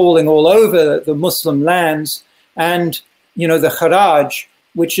be falling all over the Muslim lands, and the kharaj,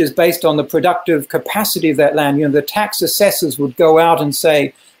 which is based on the productive capacity of that land. The tax assessors would go out and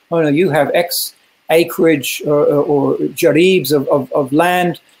say, oh no, you have X acreage or jaribs of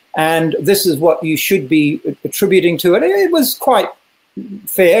land, and this is what you should be attributing to it. It was quite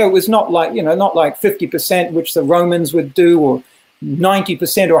fair. It was not like 50%, which the Romans would do, or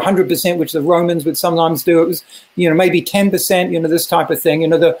 90% or 100%, which the Romans would sometimes do. It was, maybe 10%, this type of thing.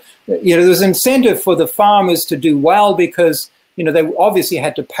 There was incentive for the farmers to do well because, they obviously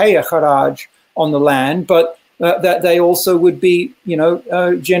had to pay a kharaj on the land, but that they also would be,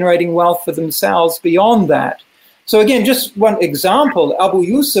 generating wealth for themselves beyond that. So again, just one example, Abu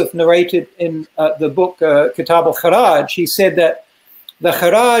Yusuf narrated in the book Kitab al-Kharaj, he said that the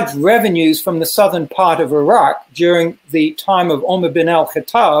Kharaj revenues from the southern part of Iraq during the time of Umar bin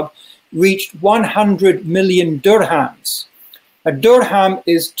al-Khattab reached 100 million dirhams. A dirham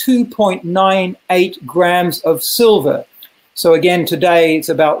is 2.98 grams of silver. So again, today it's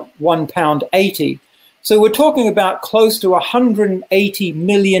about £1.80. So we're talking about close to 180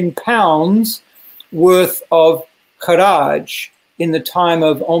 million pounds worth of Kharaj in the time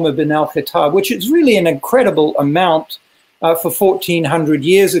of Umar bin al-Khattab, which is really an incredible amount for 1400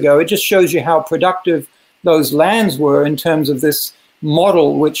 years ago. It just shows you how productive those lands were in terms of this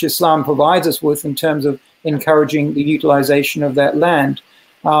model which Islam provides us with in terms of encouraging the utilization of that land.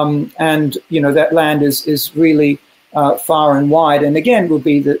 That land is really far and wide. And again, will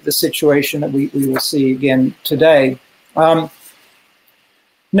be the situation that we will see again today. I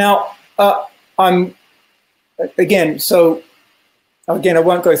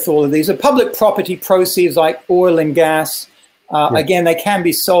won't go through all of these. The public property proceeds like oil and gas, again, they can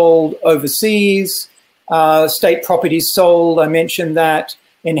be sold overseas. State properties sold, I mentioned that.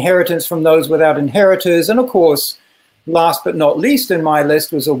 Inheritance from those without inheritors. And of course, last but not least in my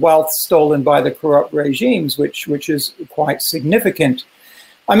list was a wealth stolen by the corrupt regimes, which is quite significant.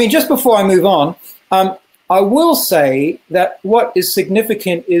 I mean, just before I move on, I will say that what is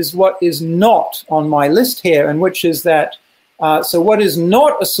significant is what is not on my list here, and which is that, so what is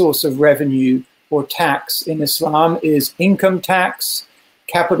not a source of revenue or tax in Islam is income tax,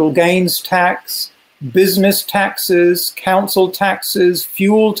 capital gains tax, business taxes, council taxes,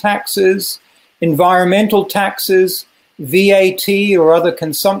 fuel taxes, environmental taxes, VAT or other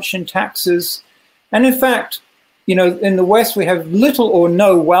consumption taxes. And in fact, in the West, we have little or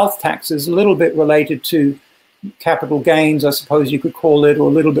no wealth taxes, a little bit related to capital gains, I suppose you could call it, or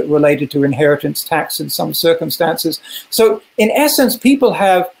a little bit related to inheritance tax in some circumstances. So in essence,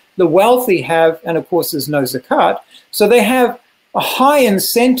 the wealthy have, and of course there's no zakat, so they have a high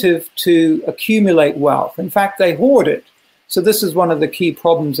incentive to accumulate wealth. In fact, they hoard it. So this is one of the key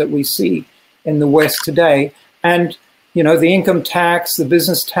problems that we see in the West today. And, the income tax, the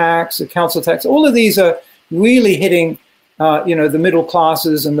business tax, the council tax, all of these are really hitting, the middle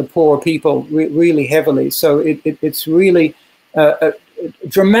classes and the poor people really heavily. So it's really a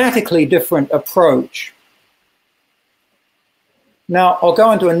dramatically different approach. Now, I'll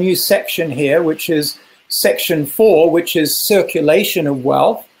go into a new section here, which is Section 4, which is circulation of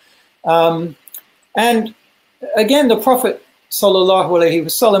wealth. And again, the Prophet sallallahu alaihi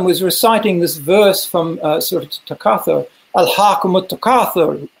wasallam was reciting this verse from Surah Takathur, Al-Hakum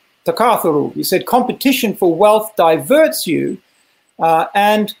Takathuru. He said, competition for wealth diverts you.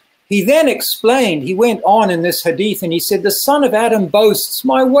 And he then explained, he went on in this hadith and he said, the son of Adam boasts,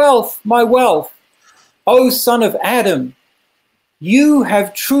 my wealth, my wealth. O son of Adam,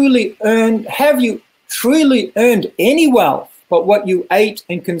 have you truly earned any wealth but what you ate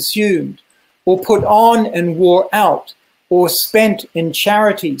and consumed, or put on and wore out, or spent in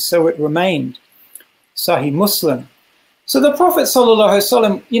charity so it remained? Sahih Muslim. So the Prophet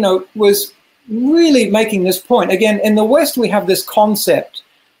ﷺ, was really making this point. Again, in the West, we have this concept,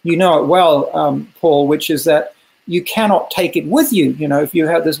 you know it well, Paul, which is that you cannot take it with you. If you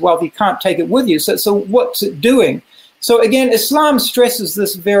have this wealth, you can't take it with you. So what's it doing? So again, Islam stresses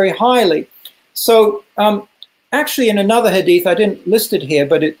this very highly. So actually in another hadith, I didn't list it here,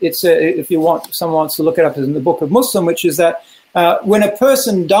 but it's if someone wants to look it up, it's in the Book of Muslim, which is that when a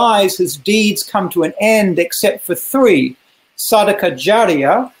person dies, his deeds come to an end except for 3. Sadaqah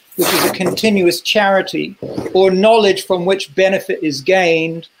jariyah, which is a continuous charity, or knowledge from which benefit is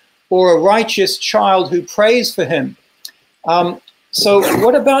gained, or a righteous child who prays for him. So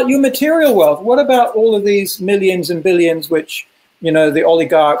what about your material wealth? What about all of these millions and billions which, the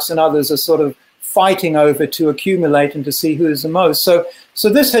oligarchs and others are sort of fighting over to accumulate and to see who is the most? So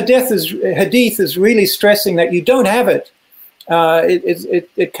this hadith is really stressing that you don't have it.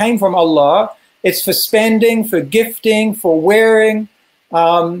 It came from Allah. It's for spending, for gifting, for wearing,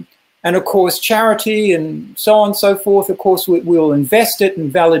 and of course charity and so on and so forth. Of course, we'll invest it in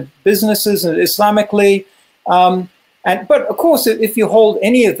valid businesses and Islamically. But of course, if you hold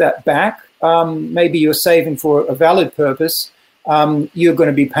any of that back, maybe you're saving for a valid purpose, you're going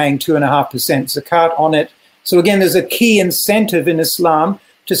to be paying 2.5% zakat on it. So again, there's a key incentive in Islam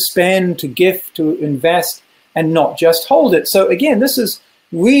to spend, to gift, to invest, and not just hold it. So again, this is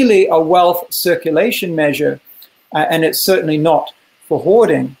really a wealth circulation measure, and it's certainly not for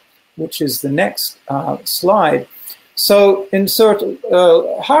hoarding, which is the next slide. So in Surah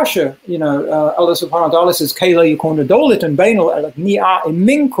Hashr, Allah subhanahu wa ta'ala says, Kayla yakuna dawlatan bayna al-aghniya'i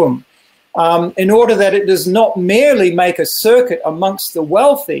minkum, in order that it does not merely make a circuit amongst the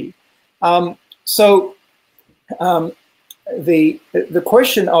wealthy. So the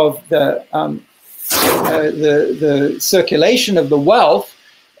question of the circulation of the wealth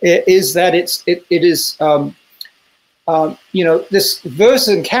is that it is this verse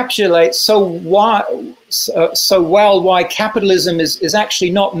encapsulates so well why capitalism is actually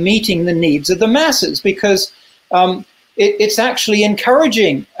not meeting the needs of the masses, because it's actually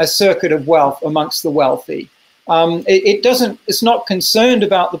encouraging a circuit of wealth amongst the wealthy. It's not concerned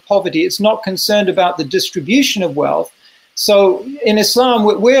about the poverty. It's not concerned about the distribution of wealth. So in Islam,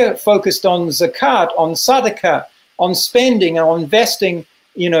 we're focused on zakat, on sadaqah, on spending, and on investing,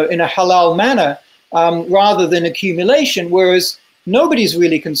 in a halal manner, rather than accumulation. Whereas nobody's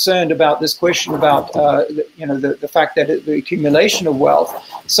really concerned about this question about, the fact that the accumulation of wealth.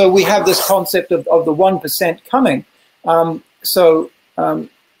 So we have this concept of the 1% coming.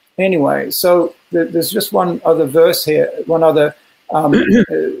 Anyway, so there's just one other verse here, one other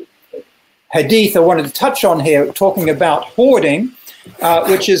hadith I wanted to touch on here, talking about hoarding,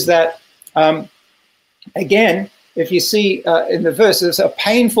 which is that, again, if you see in the verse, there's a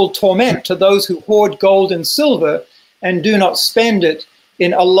painful torment to those who hoard gold and silver and do not spend it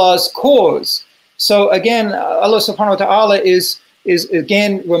in Allah's cause. So again, Allah subhanahu wa ta'ala is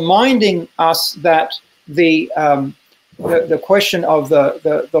again reminding us that the question of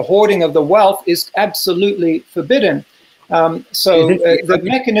the hoarding of the wealth is absolutely forbidden. The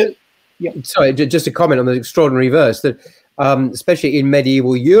mechanism. Yeah. Sorry, just a comment on the extraordinary verse that, especially in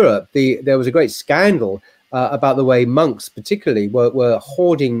medieval Europe, there was a great scandal about the way monks, particularly, were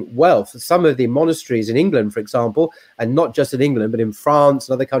hoarding wealth. Some of the monasteries in England, for example, and not just in England, but in France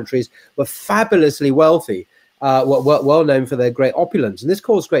and other countries, were fabulously wealthy, well known for their great opulence, and this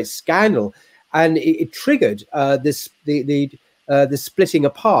caused great scandal, and it triggered the splitting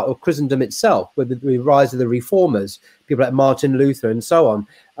apart of Christendom itself, with the rise of the reformers, people like Martin Luther and so on.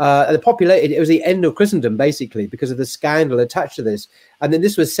 It was the end of Christendom, basically, because of the scandal attached to this. And then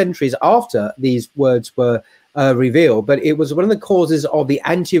this was centuries after these words were revealed, but it was one of the causes of the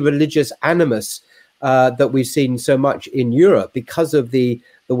anti-religious animus that we've seen so much in Europe, because of the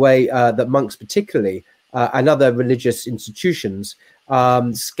way that monks particularly and other religious institutions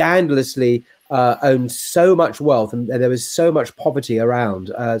scandalously owned so much wealth, and there was so much poverty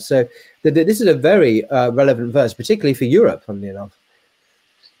around. So this is a very relevant verse, particularly for Europe, funnily enough.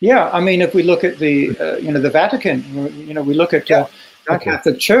 Yeah, I mean, if we look at the Vatican, we look at the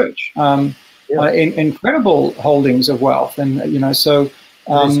Catholic Church, incredible holdings of wealth, and it's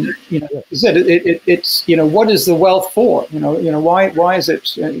what is the wealth for? Why is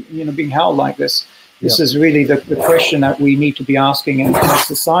it being held like this? This is really the question that we need to be asking in our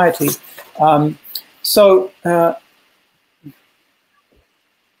society. A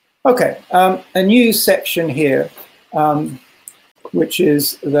new section here, which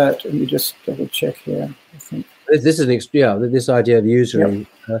is that, let me just double check here. I think this is this idea of usury.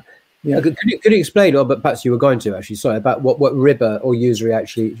 Could you explain, or but perhaps you were going to actually, sorry, about what riba or usury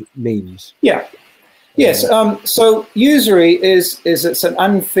actually means? Yes. So usury it's an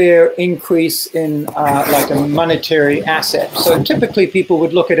unfair increase in like a monetary asset. So typically people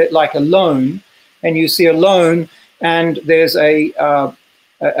would look at it like a loan, and you see a loan and there's a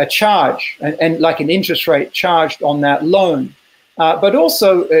charge and like an interest rate charged on that loan. But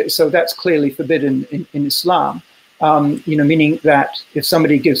also, so that's clearly forbidden in Islam. Meaning that if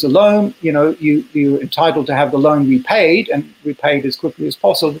somebody gives a loan, you're entitled to have the loan repaid, and repaid as quickly as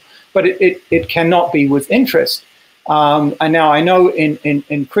possible. But it cannot be with interest. And now I know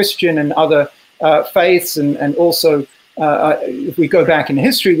in Christian and other faiths, and also if we go back in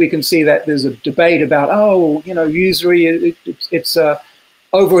history, we can see that there's a debate about, usury, it's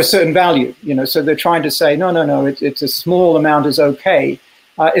over a certain value. So they're trying to say, no, it's a small amount is okay.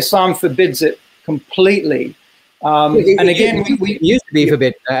 Islam forbids it completely. And again, we used to be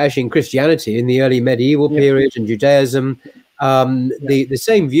forbidden actually in Christianity in the early medieval period and Judaism. The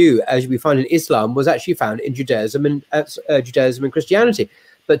same view as we find in Islam was actually found in Judaism and Christianity.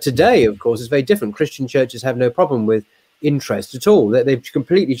 But today, of course, it's very different. Christian churches have no problem with interest at all. They've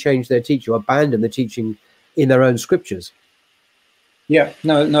completely changed their teaching, or abandoned the teaching in their own scriptures. Yeah,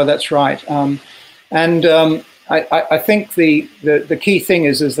 no, that's right. I think the key thing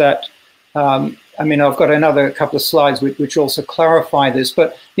is that, I mean, I've got another couple of slides which also clarify this,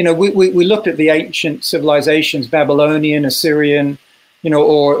 but, you know, we looked at the ancient civilizations, Babylonian, Assyrian, you know,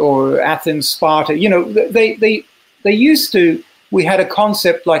 or Athens, Sparta, you know, they used to, we had a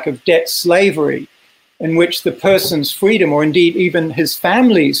concept like of debt slavery, in which the person's freedom, or indeed even his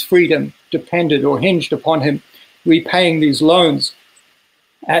family's freedom, depended or hinged upon him repaying these loans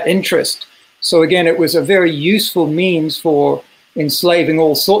at interest. So again, it was a very useful means for enslaving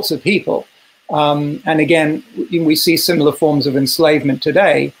all sorts of people. And again, we see similar forms of enslavement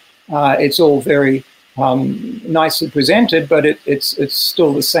today. It's all very nicely presented, but it's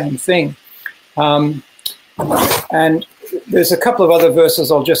still the same thing. And there's a couple of other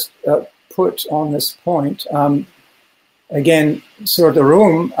verses I'll just put on this point. Again, Surah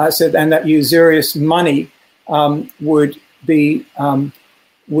Rum said, and that usurious money would be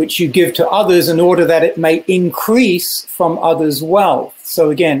which you give to others in order that it may increase from others' wealth. So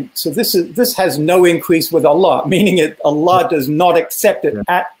again, this has no increase with Allah, meaning Allah does not accept it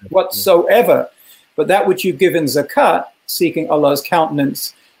at whatsoever. But that which you give in zakat, seeking Allah's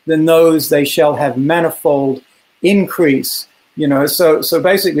countenance, then those they shall have manifold increase. You know, so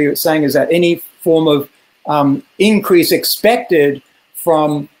basically what it's saying is that any form of increase expected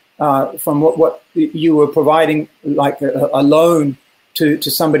from what you were providing, like a loan to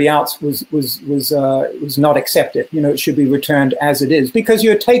somebody else, was not accepted. You know, it should be returned as it is, because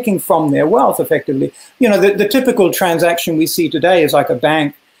you're taking from their wealth effectively. You know, the typical transaction we see today is like a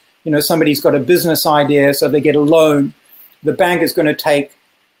bank. You know, somebody's got a business idea, so they get a loan. The bank is going to take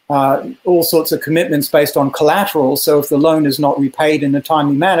all sorts of commitments based on collateral. So if the loan is not repaid in a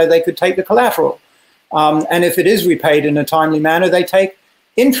timely manner, they could take the collateral. And if it is repaid in a timely manner, they take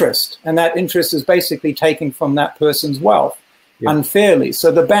interest. And that interest is basically taken from that person's wealth unfairly.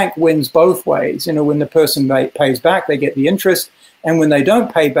 So the bank wins both ways. You know, when the person pays back, they get the interest. And when they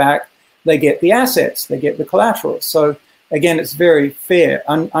don't pay back, they get the assets, they get the collateral. So again, it's very fair,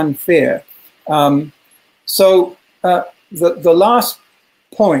 unfair. So the last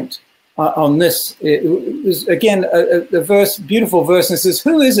point on this is again the verse, beautiful verse, and it says,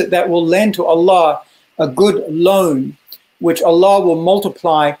 "Who is it that will lend to Allah a good loan, which Allah will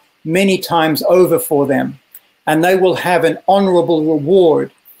multiply many times over for them, and they will have an honorable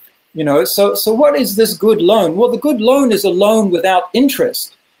reward?" You know, so what is this good loan? Well, the good loan is a loan without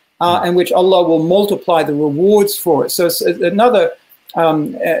interest, and which Allah will multiply the rewards for it. So it's another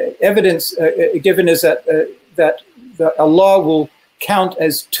evidence given is that Allah will count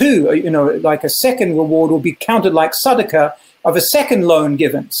as two, you know, like a second reward will be counted like sadaqah of a second loan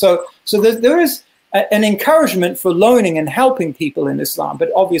given. So there is an encouragement for loaning and helping people in Islam, but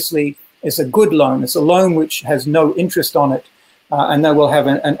obviously it's a good loan. It's a loan which has no interest on it, and they will have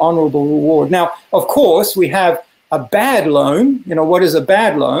an honorable reward. Now, of course, we have a bad loan. You know, what is a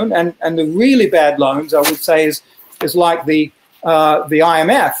bad loan? And the really bad loans, I would say, is like the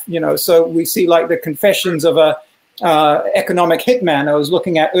IMF. You know, so we see like the confessions of a economic hitman I was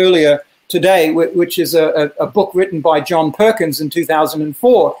looking at earlier today, which is a book written by John Perkins in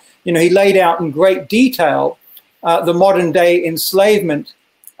 2004. You know, he laid out in great detail the modern day enslavement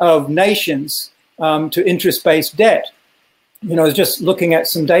of nations to interest-based debt. You know, just looking at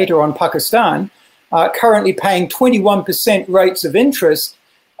some data on Pakistan, currently paying 21% rates of interest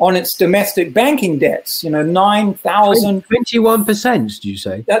on its domestic banking debts. You know, 9,000... 21%, do you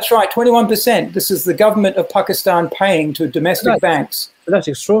say? That's right, 21%. This is the government of Pakistan paying to domestic banks. That's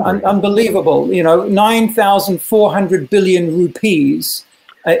extraordinary. Unbelievable. You know, 9,400 billion rupees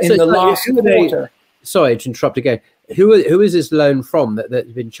in the last quarter. Sorry to interrupt again. Who is this loan from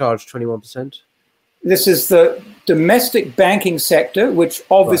that's been charged 21%? This is the domestic banking sector, which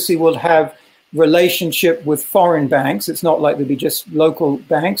obviously will have relationship with foreign banks. It's not like they'll be just local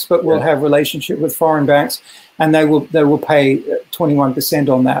banks, but will have relationship with foreign banks, and they will pay 21%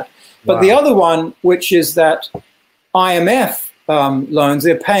 on that. But the other one, which is that IMF loans,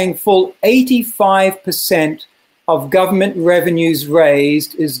 they're paying full 85% of government revenues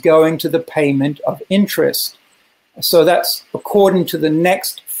raised is going to the payment of interest. So that's according to the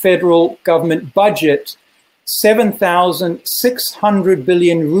next federal government budget, 7,600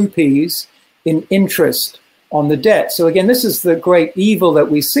 billion rupees in interest on the debt. So again, this is the great evil that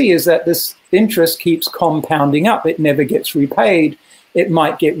we see, is that this interest keeps compounding up. It never gets repaid. it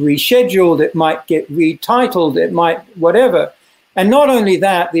might get rescheduled, it might get retitled, it might whatever. And not only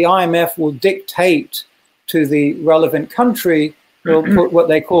that, the IMF will dictate to the relevant country, will put what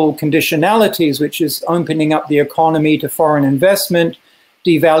they call conditionalities, which is opening up the economy to foreign investment,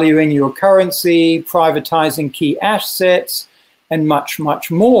 devaluing your currency, privatizing key assets, and much,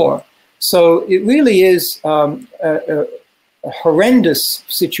 much more. So it really is a horrendous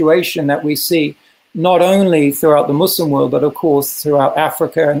situation that we see, not only throughout the Muslim world, but of course throughout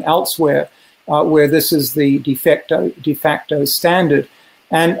Africa and elsewhere, where this is the de facto standard.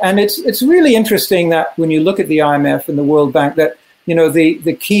 And it's really interesting that when you look at the IMF and the World Bank, that, you know,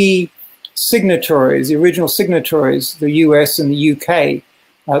 the key signatories, the original signatories, the US and the UK,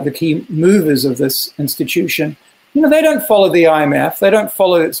 the key movers of this institution, you know, they don't follow the IMF. They don't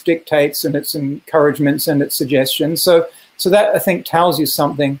follow its dictates and its encouragements and its suggestions. So that, I think, tells you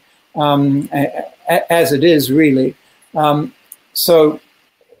something, as it is really. So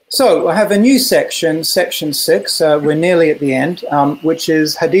I have a new section 6. We're nearly at the end, which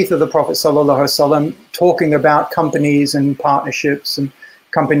is Hadith of the Prophet Sallallahu Alaihi Wasallam, talking about companies and partnerships and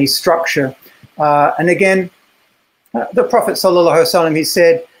company structure. And again, the Prophet Sallallahu Alaihi Wasallam, he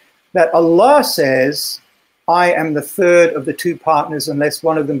said that Allah says, I am the third of the two partners unless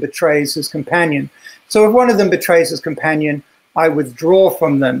one of them betrays his companion. So if one of them betrays his companion, I withdraw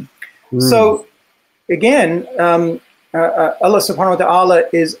from them. So again, Allah subhanahu wa ta'ala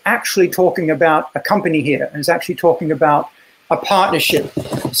is actually talking about a company here, and is actually talking about a partnership.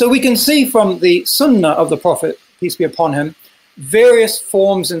 So we can see from the sunnah of the Prophet, peace be upon him, various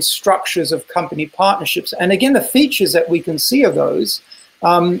forms and structures of company partnerships. And again, the features that we can see of those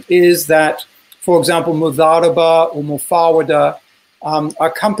is that, for example, mudharaba or mufawada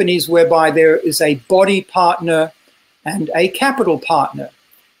are companies whereby there is a body partner and a capital partner.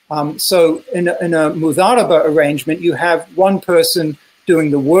 So in a mudharaba arrangement, you have one person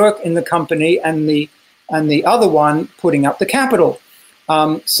doing the work in the company and the other one putting up the capital.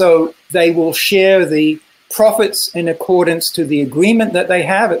 So they will share the profits in accordance to the agreement that they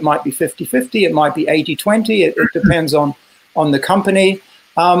have. It might be 50-50, it might be 80-20, it depends on the company.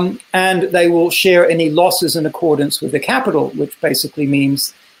 And they will share any losses in accordance with the capital, which basically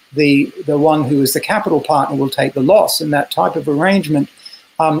means the one who is the capital partner will take the loss in that type of arrangement.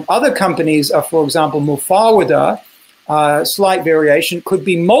 Other companies are, for example, mufawada, slight variation, could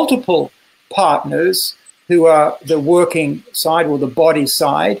be multiple partners who are the working side or the body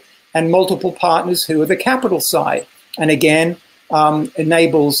side, and multiple partners who are the capital side. And again,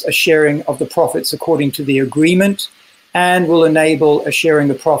 enables a sharing of the profits according to the agreement, and will enable a sharing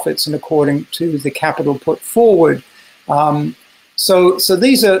of the profits and according to the capital put forward. So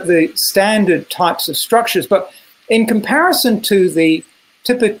these are the standard types of structures. But in comparison to the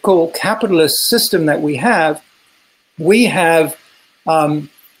typical capitalist system that we have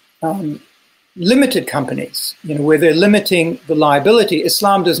limited companies, you know, where they're limiting the liability.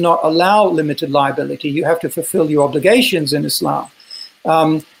 Islam does not allow limited liability. You have to fulfill your obligations in Islam.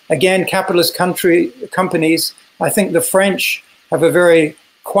 Again, capitalist companies, I think the French have a very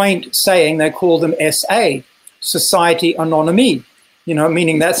quaint saying. They call them SA, Society Anonyme. You know,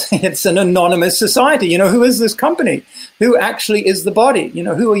 meaning that's it's an anonymous society. You know, who is this company? Who actually is the body? You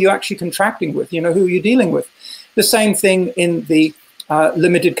know, who are you actually contracting with? You know, who are you dealing with? The same thing in the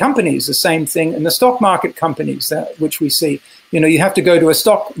limited companies, the same thing in the stock market companies, which we see. You know, you have to go to a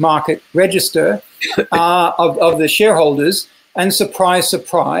stock market register of the shareholders, and surprise,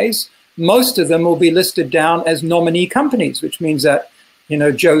 surprise, most of them will be listed down as nominee companies, which means that, you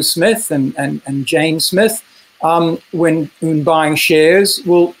know, Joe Smith and Jane Smith, when buying shares,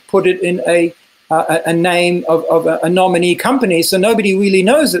 will put it in a name of a nominee company, so nobody really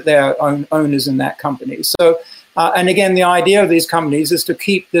knows that they're owners in that company. So, and again, the idea of these companies is to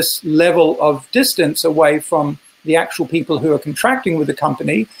keep this level of distance away from the actual people who are contracting with the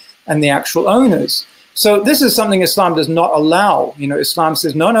company and the actual owners. So this is something Islam does not allow. You know, Islam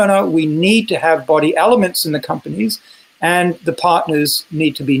says, no, we need to have body elements in the companies, and the partners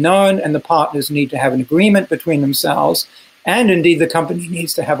need to be known, and the partners need to have an agreement between themselves. And indeed, the company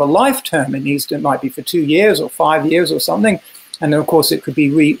needs to have a life term. It might be for 2 years or 5 years or something. And then, of course, it could be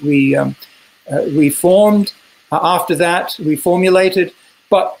reformed after that, reformulated.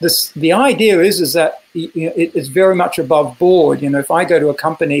 But the idea is that, you know, it's very much above board. You know, if I go to a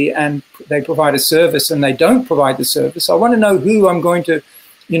company and they provide a service and they don't provide the service, I want to know who I'm going to,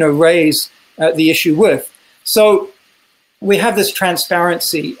 you know, raise the issue with. So we have this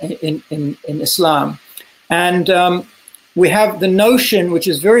transparency in Islam, and we have the notion, which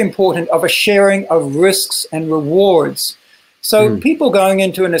is very important, of a sharing of risks and rewards. So people going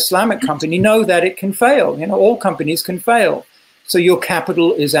into an Islamic company know that it can fail. You know, all companies can fail. so your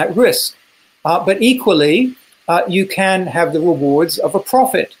capital is at risk. But equally, you can have the rewards of a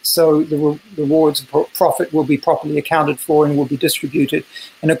profit. So the rewards of profit will be properly accounted for and will be distributed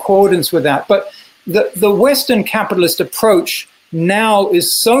in accordance with that. But the Western capitalist approach now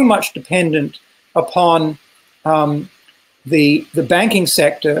is so much dependent upon the banking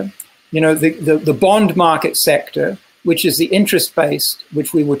sector, the bond market sector, which is the interest-based,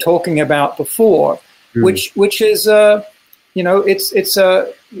 which we were talking about before, which is the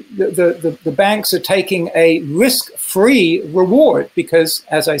banks are taking a risk-free reward because,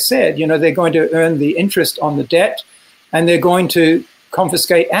 as I said, they're going to earn the interest on the debt, and they're going to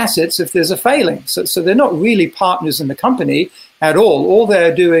confiscate assets if there's a failing. So they're not really partners in the company at all. All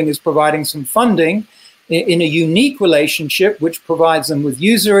they're doing is providing some funding in a unique relationship, which provides them with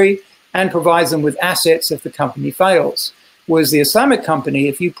usury and provides them with assets if the company fails. Whereas the Islamic company,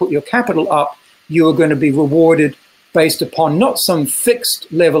 if you put your capital up, you are going to be rewarded based upon not some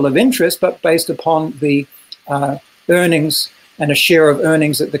fixed level of interest, but based upon the earnings and a share of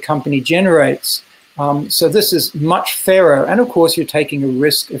earnings that the company generates. So this is much fairer. And of course, you're taking a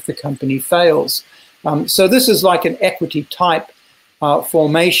risk if the company fails. So this is like an equity type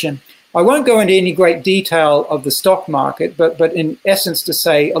formation. I won't go into any great detail of the stock market, but in essence to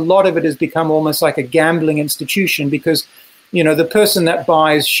say a lot of it has become almost like a gambling institution because, the person that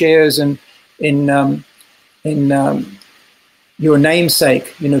buys shares in your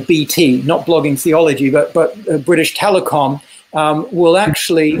namesake, BT, not Blogging Theology, but British Telecom, will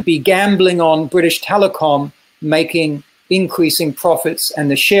actually be gambling on British Telecom making increasing profits and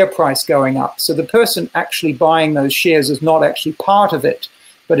the share price going up. So the person actually buying those shares is not actually part of it,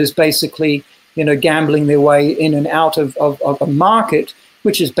 but is basically, gambling their way in and out of a market,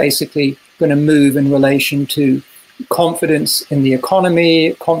 which is basically going to move in relation to confidence in the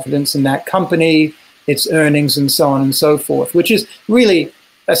economy, confidence in that company, its earnings, and so on and so forth, which is really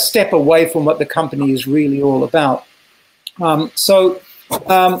a step away from what the company is really all about.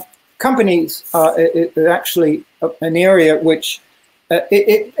 Companies are actually an area which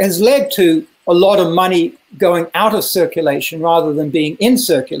it has led to a lot of money going out of circulation rather than being in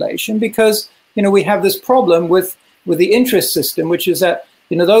circulation because, we have this problem with the interest system, which is that,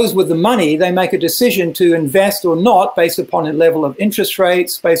 those with the money, they make a decision to invest or not based upon a level of interest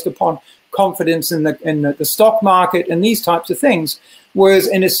rates, based upon confidence in the stock market and these types of things. Whereas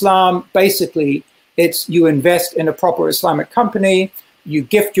in Islam, basically, it's you invest in a proper Islamic company, you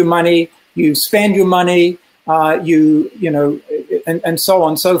gift your money, you spend your money, and so on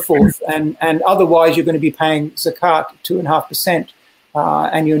and so forth. And otherwise, you're going to be paying zakat 2.5%,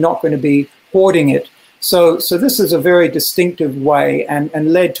 and you're not going to be hoarding it. So this is a very distinctive way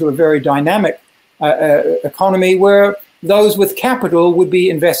and led to a very dynamic economy where those with capital would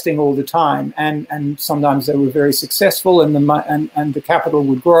be investing all the time. And sometimes they were very successful and the capital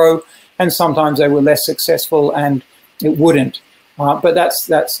would grow. And sometimes they were less successful and it wouldn't. But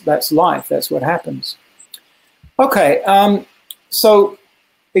that's life. That's what happens. Okay. So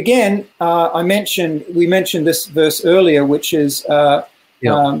again, we mentioned this verse earlier, which is,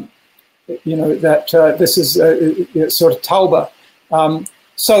 this is sort of Tawbah.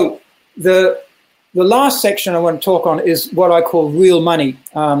 So the last section I want to talk on is what I call real money.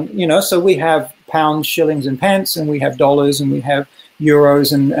 So we have pounds, shillings, and pence, and we have dollars, and we have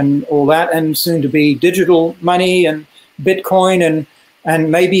euros, and all that, and soon to be digital money and Bitcoin,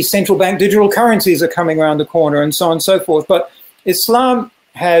 and maybe central bank digital currencies are coming around the corner, and so on and so forth. But Islam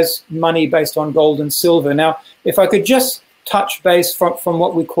has money based on gold and silver. Now, if I could just touch base from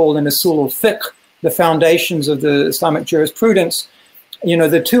what we call in Usul al-Fiqh, the foundations of the Islamic jurisprudence,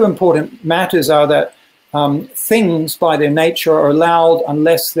 the two important matters are that things by their nature are allowed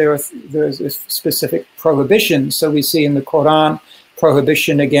unless there's a specific prohibition. So we see in the Quran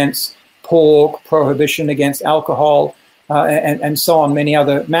prohibition against pork, prohibition against alcohol, and so on, many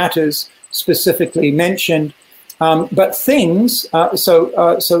other matters specifically mentioned. But things,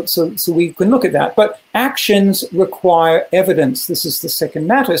 so we can look at that. But actions require evidence. This is the second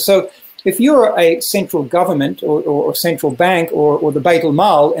matter. So if you're a central government or central bank or the Bayt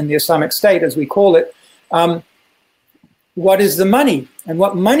al-Mal in the Islamic State, as we call it, what is the money? And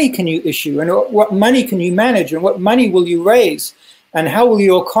what money can you issue? And what money can you manage? And what money will you raise? And how will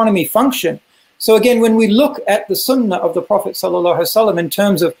your economy function? So again, when we look at the Sunnah of the Prophet ﷺ in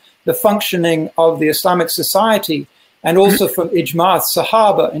terms of the functioning of the Islamic society, and also from Ijma'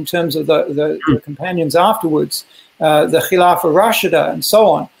 Sahaba in terms of the companions afterwards, the Khilafah Rashida and so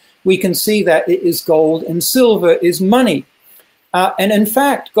on, we can see that it is gold and silver is money. And in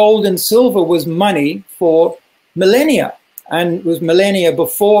fact, gold and silver was money for millennia, and was millennia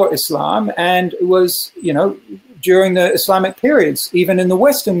before Islam, and was, during the Islamic periods, even in the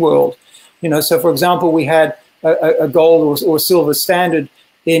Western world. So for example, we had a gold or silver standard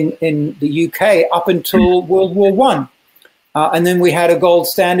in the UK up until World War One. And then we had a gold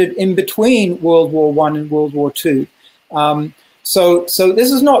standard in between World War One and World War Two. So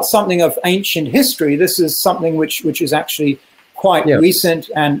this is not something of ancient history. This is something which is actually quite recent,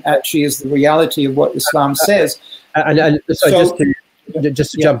 and actually is the reality of what Islam says.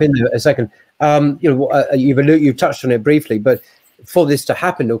 Just to jump in there a second, you've touched on it briefly, but for this to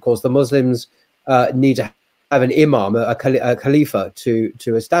happen, of course, the Muslims need to have an imam, a khalifa,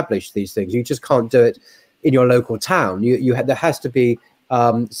 to establish these things. You just can't do it in your local town. There has to be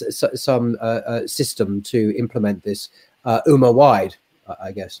some system to implement this ummah-wide,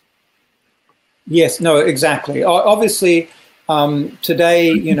 I guess. Yes, no, exactly. Obviously,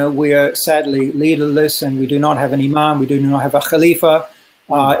 today, we are sadly leaderless, and we do not have an imam, we do not have a khalifa.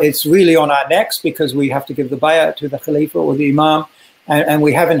 It's really on our necks because we have to give the bay'ah to the khalifa or the imam, and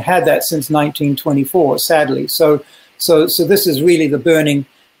we haven't had that since 1924, sadly. So this is really the burning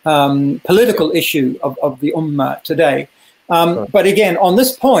political issue of the ummah today. But again, on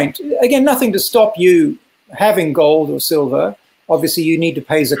this point, nothing to stop you having gold or silver. Obviously, you need to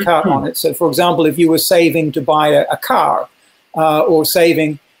pay zakat on it. So, for example, if you were saving to buy a car, or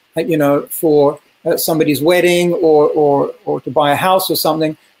saving, for somebody's wedding, or to buy a house or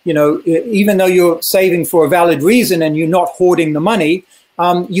something, even though you're saving for a valid reason and you're not hoarding the money,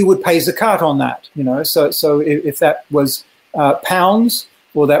 you would pay zakat on that. So if that was pounds,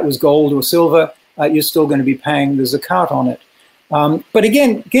 or that was gold or silver, you're still going to be paying the zakat on it. But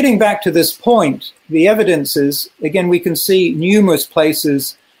again, getting back to this point, the evidence is, again, we can see numerous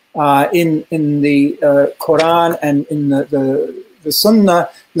places in the Quran and in the Sunnah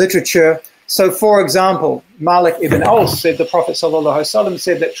literature. So, for example, Malik ibn Aus said, the Prophet ﷺ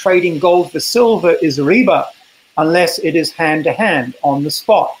said that trading gold for silver is riba unless it is hand to hand on the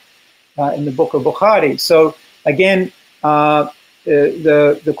spot, in the book of Bukhari. So again,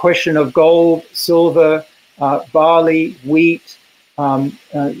 the question of gold, silver, barley, wheat,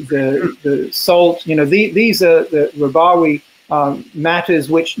 the salt, these are the ribawi matters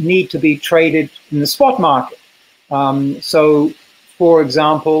which need to be traded in the spot market. So, for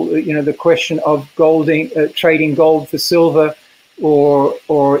example, the question of trading gold for silver, or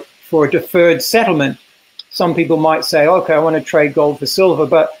for a deferred settlement. Some people might say, okay, I want to trade gold for silver,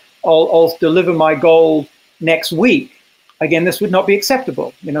 but I'll deliver my gold next week. Again, this would not be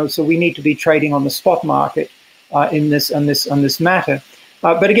acceptable. So we need to be trading on the spot market on this matter.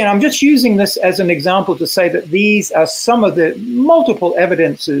 But again, I'm just using this as an example to say that these are some of the multiple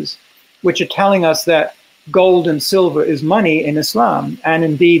evidences which are telling us that gold and silver is money in Islam, and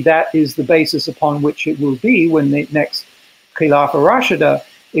indeed that is the basis upon which it will be when the next Khilafah Rashida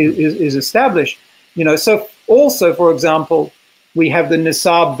is established. So also, for example, we have the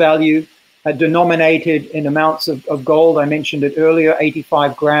nisab value denominated in amounts of gold. I mentioned it earlier,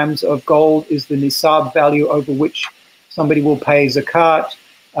 85 grams of gold is the nisab value over which somebody will pay zakat.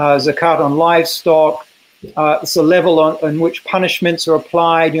 Zakat on livestock. It's a level on which punishments are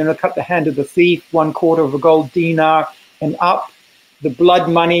applied. Cut the hand of the thief, 1/4 of a gold dinar and up. The blood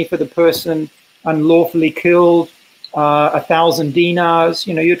money for the person unlawfully killed, 1,000 dinars.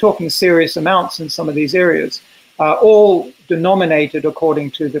 You're talking serious amounts in some of these areas. All denominated according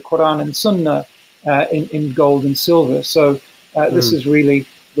to the Quran and Sunnah in gold and silver. So this is really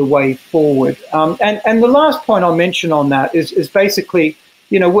the way forward. And the last point I'll mention on that is basically,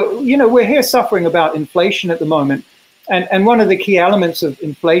 we're here suffering about inflation at the moment. And one of the key elements of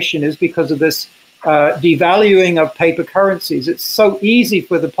inflation is because of this devaluing of paper currencies. It's so easy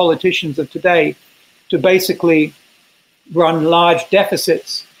for the politicians of today to basically run large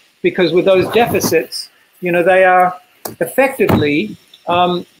deficits, because with those deficits, they are effectively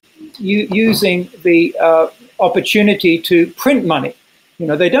using the opportunity to print money.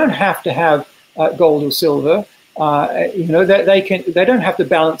 They don't have to have gold or silver. They don't have to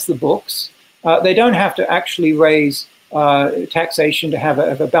balance the books. They don't have to actually raise taxation to have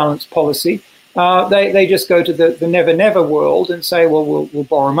a balanced policy. They just go to the never world and say, well, we'll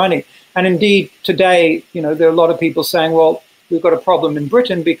borrow money. And indeed, today, there are a lot of people saying, well, we've got a problem in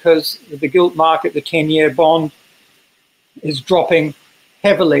Britain because the gilt market, the 10-year bond, is dropping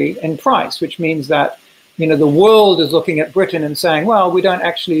heavily in price, which means that, the world is looking at Britain and saying, well, we don't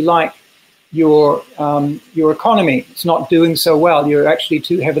actually like your economy. It's not doing so well. You're actually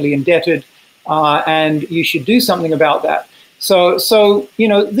too heavily indebted, and you should do something about that. So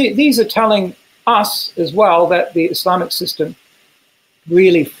these are telling us as well that the Islamic system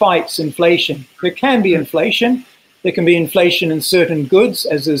really fights inflation. There can be inflation. There can be inflation in certain goods,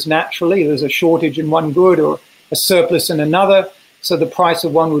 as is naturally. There's a shortage in one good, or a surplus in another, so the price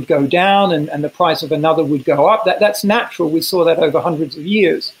of one would go down and the price of another would go up. That's natural. We saw that over hundreds of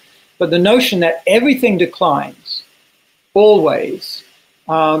years. But the notion that everything declines always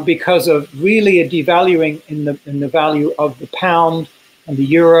because of really a devaluing in the value of the pound and the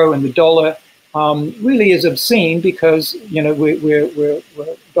euro and the dollar really is obscene, because we're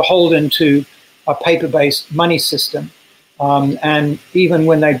beholden to a paper-based money system. And even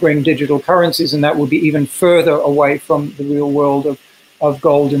when they bring digital currencies, and that will be even further away from the real world of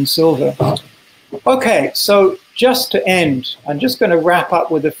gold and silver. Okay, so just to end, I'm just going to wrap up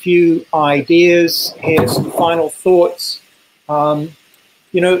with a few ideas here, some final thoughts.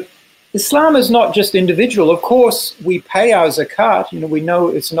 Islam is not just individual. Of course, we pay our zakat. We know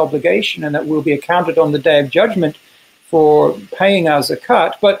it's an obligation and that we'll be accounted on the Day of Judgment for paying our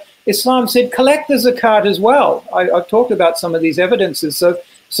zakat. But Islam said collect the zakat as well. I've talked about some of these evidences.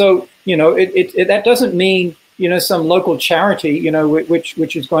 So that doesn't mean some local charity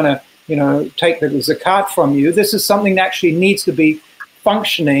which is going to take the zakat from you. This is something that actually needs to be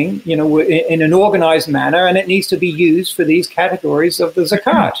functioning in an organized manner, and it needs to be used for these categories of the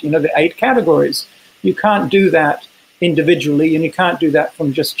zakat. The 8 categories. You can't do that individually, and you can't do that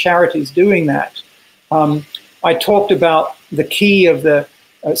from just charities doing that. I talked about the key of the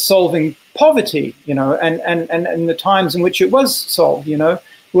solving poverty, and the times in which it was solved.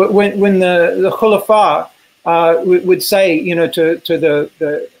 When the Khulafa would say, to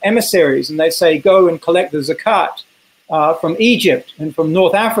the emissaries, and they say, go and collect the zakat from Egypt and from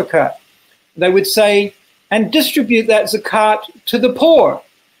North Africa, they would say, and distribute that zakat to the poor.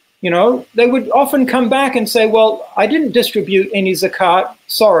 They would often come back and say, well, I didn't distribute any zakat,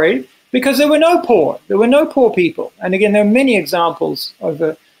 sorry, because there were no poor. There were no poor people. And again, there are many examples of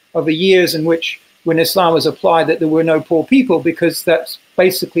the years in which, when Islam was applied, that there were no poor people, because that's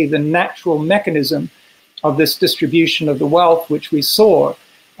basically the natural mechanism of this distribution of the wealth which we saw.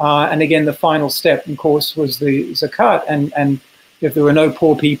 And again, the final step, of course, was the zakat. And if there were no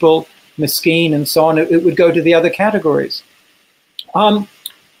poor people, miskeen and so on, it would go to the other categories.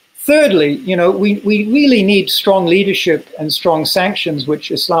 Thirdly, we really need strong leadership and strong sanctions,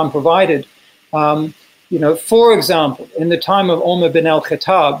 which Islam provided. For example, in the time of Umar bin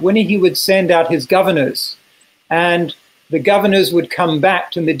al-Khattab, when he would send out his governors, and the governors would come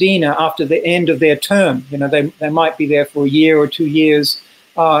back to Medina after the end of their term. They might be there for a year or 2 years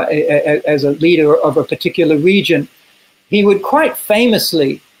as a leader of a particular region. He would quite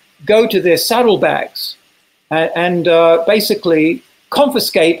famously go to their saddlebags and basically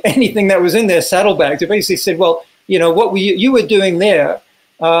confiscate anything that was in their saddlebags. He basically said, well, what you were doing there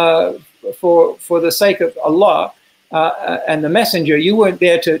for the sake of Allah and the messenger, you weren't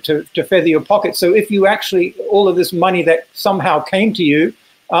there to feather your pocket. So if you actually, all of this money that somehow came to you,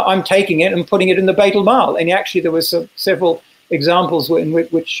 I'm taking it and putting it in the Beit al-Mal. And actually there were several examples in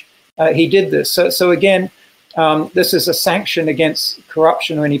which he did this. So again, this is a sanction against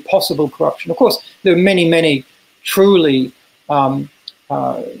corruption, or any possible corruption. Of course, there are many, many truly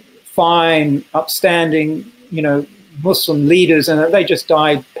fine, upstanding, Muslim leaders, and they just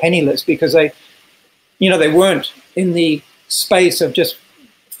died penniless because they weren't in the space of just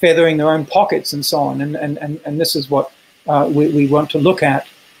feathering their own pockets and so on. And this is what we want to look at.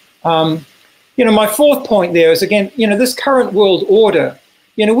 My fourth point there is, again, this current world order.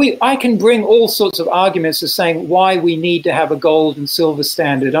 I can bring all sorts of arguments as saying why we need to have a gold and silver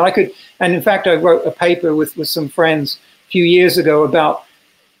standard. And in fact, I wrote a paper with some friends a few years ago about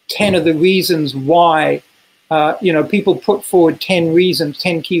 10 of the reasons why, people put forward 10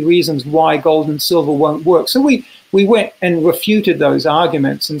 key reasons why gold and silver won't work. So we went and refuted those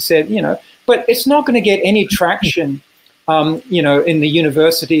arguments and said, but it's not going to get any traction, in the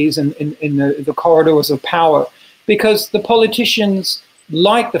universities and in the corridors of power, because the politicians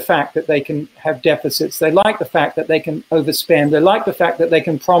like the fact that they can have deficits. They like the fact that they can overspend. They like the fact that they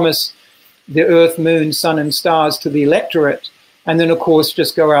can promise the earth, moon, sun, and stars to the electorate, and then, of course,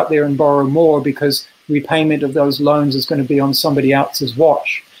 just go out there and borrow more because repayment of those loans is going to be on somebody else's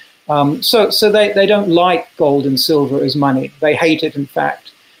watch. So they don't like gold and silver as money. They hate it, in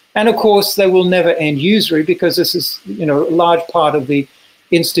fact. And, of course, they will never end usury, because this is, a large part of the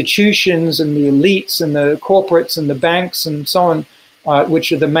institutions and the elites and the corporates and the banks and so on,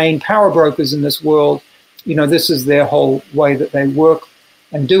 which are the main power brokers in this world. This is their whole way that they work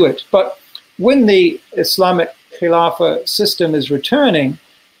and do it. But when the Islamic Khilafah system is returning,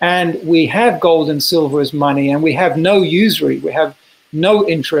 and we have gold and silver as money, and we have no usury, we have no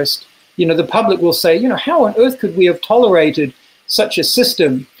interest, the public will say, how on earth could we have tolerated such a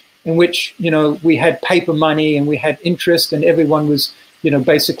system in which, we had paper money and we had interest, and everyone was,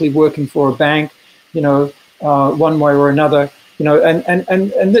 basically working for a bank, one way or another. And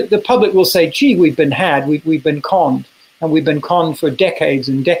the public will say, gee, we've been had, we've been conned, and we've been conned for decades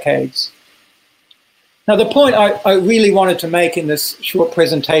and decades. Now, the point I really wanted to make in this short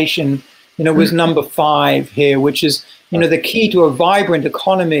presentation, was number 5 here, which is, the key to a vibrant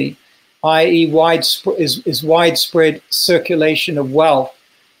economy, i.e. widespread circulation of wealth.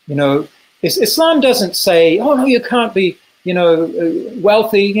 Islam doesn't say, oh, no, you can't be,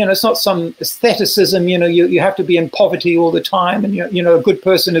 wealthy. It's not some aestheticism, you have to be in poverty all the time and, a good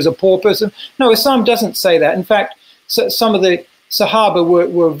person is a poor person. No, Islam doesn't say that. In fact, some of the Sahaba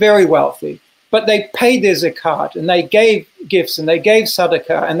were very wealthy, but they paid their zakat and they gave gifts and they gave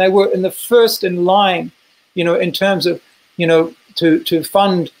sadaqah and they were in the first in line, in terms of, to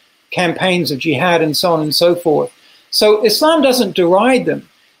fund campaigns of jihad and so on and so forth. So Islam doesn't deride them,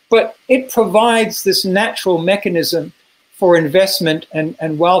 but it provides this natural mechanism for investment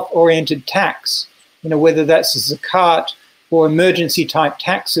and wealth-oriented tax, whether that's a zakat or emergency type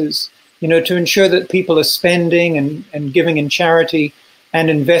taxes, to ensure that people are spending and giving in charity and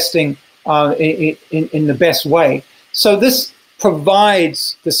investing in the best way. So this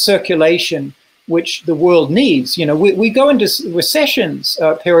provides the circulation which the world needs. We go into recessions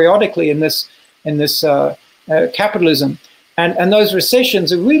periodically in this capitalism, and those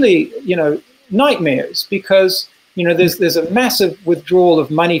recessions are really nightmares, because there's a massive withdrawal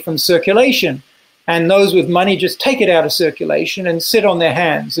of money from circulation, and those with money just take it out of circulation and sit on their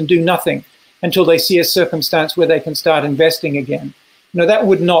hands and do nothing until they see a circumstance where they can start investing again. That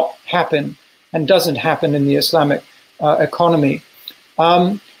would not happen and doesn't happen in the Islamic economy.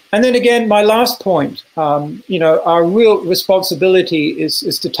 And then again, my last point, our real responsibility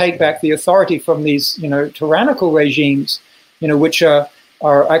is to take back the authority from these, tyrannical regimes, which are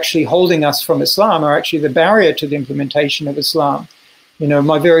actually holding us from Islam, are actually the barrier to the implementation of Islam.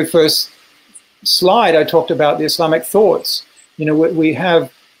 My very first slide, I talked about the Islamic thoughts. We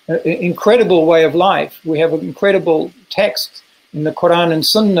have an incredible way of life. We have an incredible text in the Quran and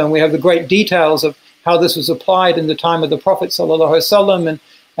Sunnah. And we have the great details of how this was applied in the time of the Prophet ﷺ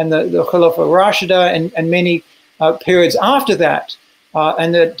and the Khulafa Rashida and many periods after that.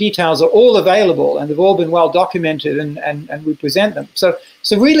 And the details are all available and they've all been well documented and we present them. So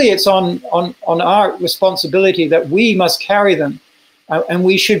really it's on our responsibility that we must carry them and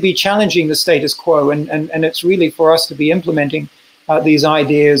we should be challenging the status quo and it's really for us to be implementing these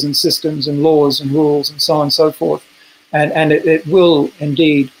ideas and systems and laws and rules and so on and so forth. And it will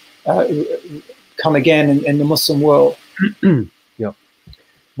indeed come again in the Muslim world. Yeah.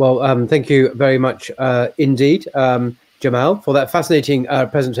 Well, thank you very much indeed, Jamal, for that fascinating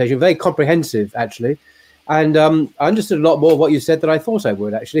presentation. Very comprehensive, actually. And I understood a lot more of what you said than I thought I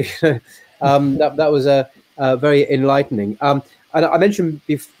would, actually. That was very enlightening. And I mentioned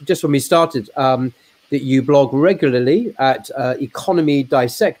just when we started that you blog regularly at Economy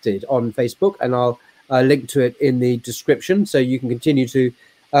Dissected on Facebook, and I'll link to it in the description, so you can continue to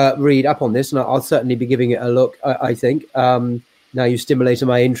read up on this, and I'll certainly be giving it a look, I think. Now you stimulated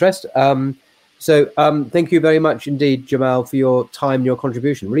my interest. So thank you very much indeed, Jamal, for your time and your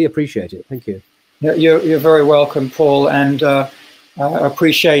contribution. Really appreciate it. Thank you. You're very welcome, Paul, and I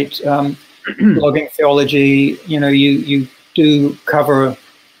appreciate blogging theology. You do cover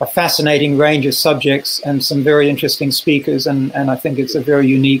a fascinating range of subjects and some very interesting speakers, and I think it's a very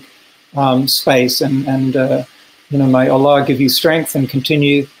unique space. And may Allah give you strength and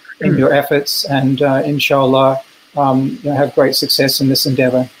continue in your efforts, and inshallah, have great success in this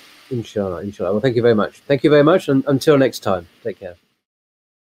endeavor. Inshallah. Well, thank you very much. Thank you very much, and until next time, take care.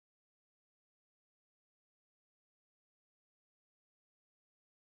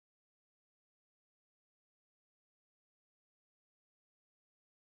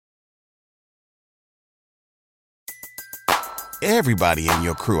 Everybody in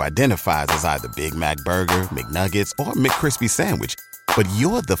your crew identifies as either Big Mac Burger, McNuggets, or McCrispy Sandwich. But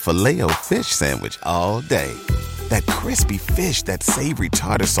you're the Filet-O-Fish Sandwich all day. That crispy fish, that savory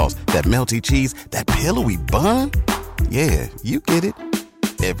tartar sauce, that melty cheese, that pillowy bun. Yeah, you get it.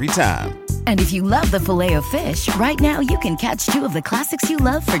 Every time. And if you love the Filet-O-Fish, right now you can catch 2 of the classics you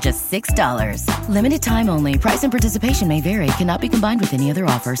love for just $6. Limited time only. Price and participation may vary. Cannot be combined with any other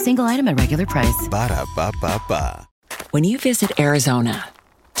offer. Single item at regular price. Ba-da-ba-ba-ba. When you visit Arizona,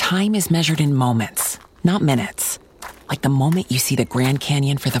 time is measured in moments, not minutes. Like the moment you see the Grand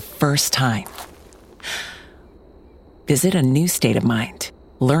Canyon for the first time. Visit a new state of mind.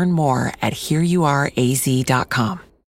 Learn more at hereyouareaz.com.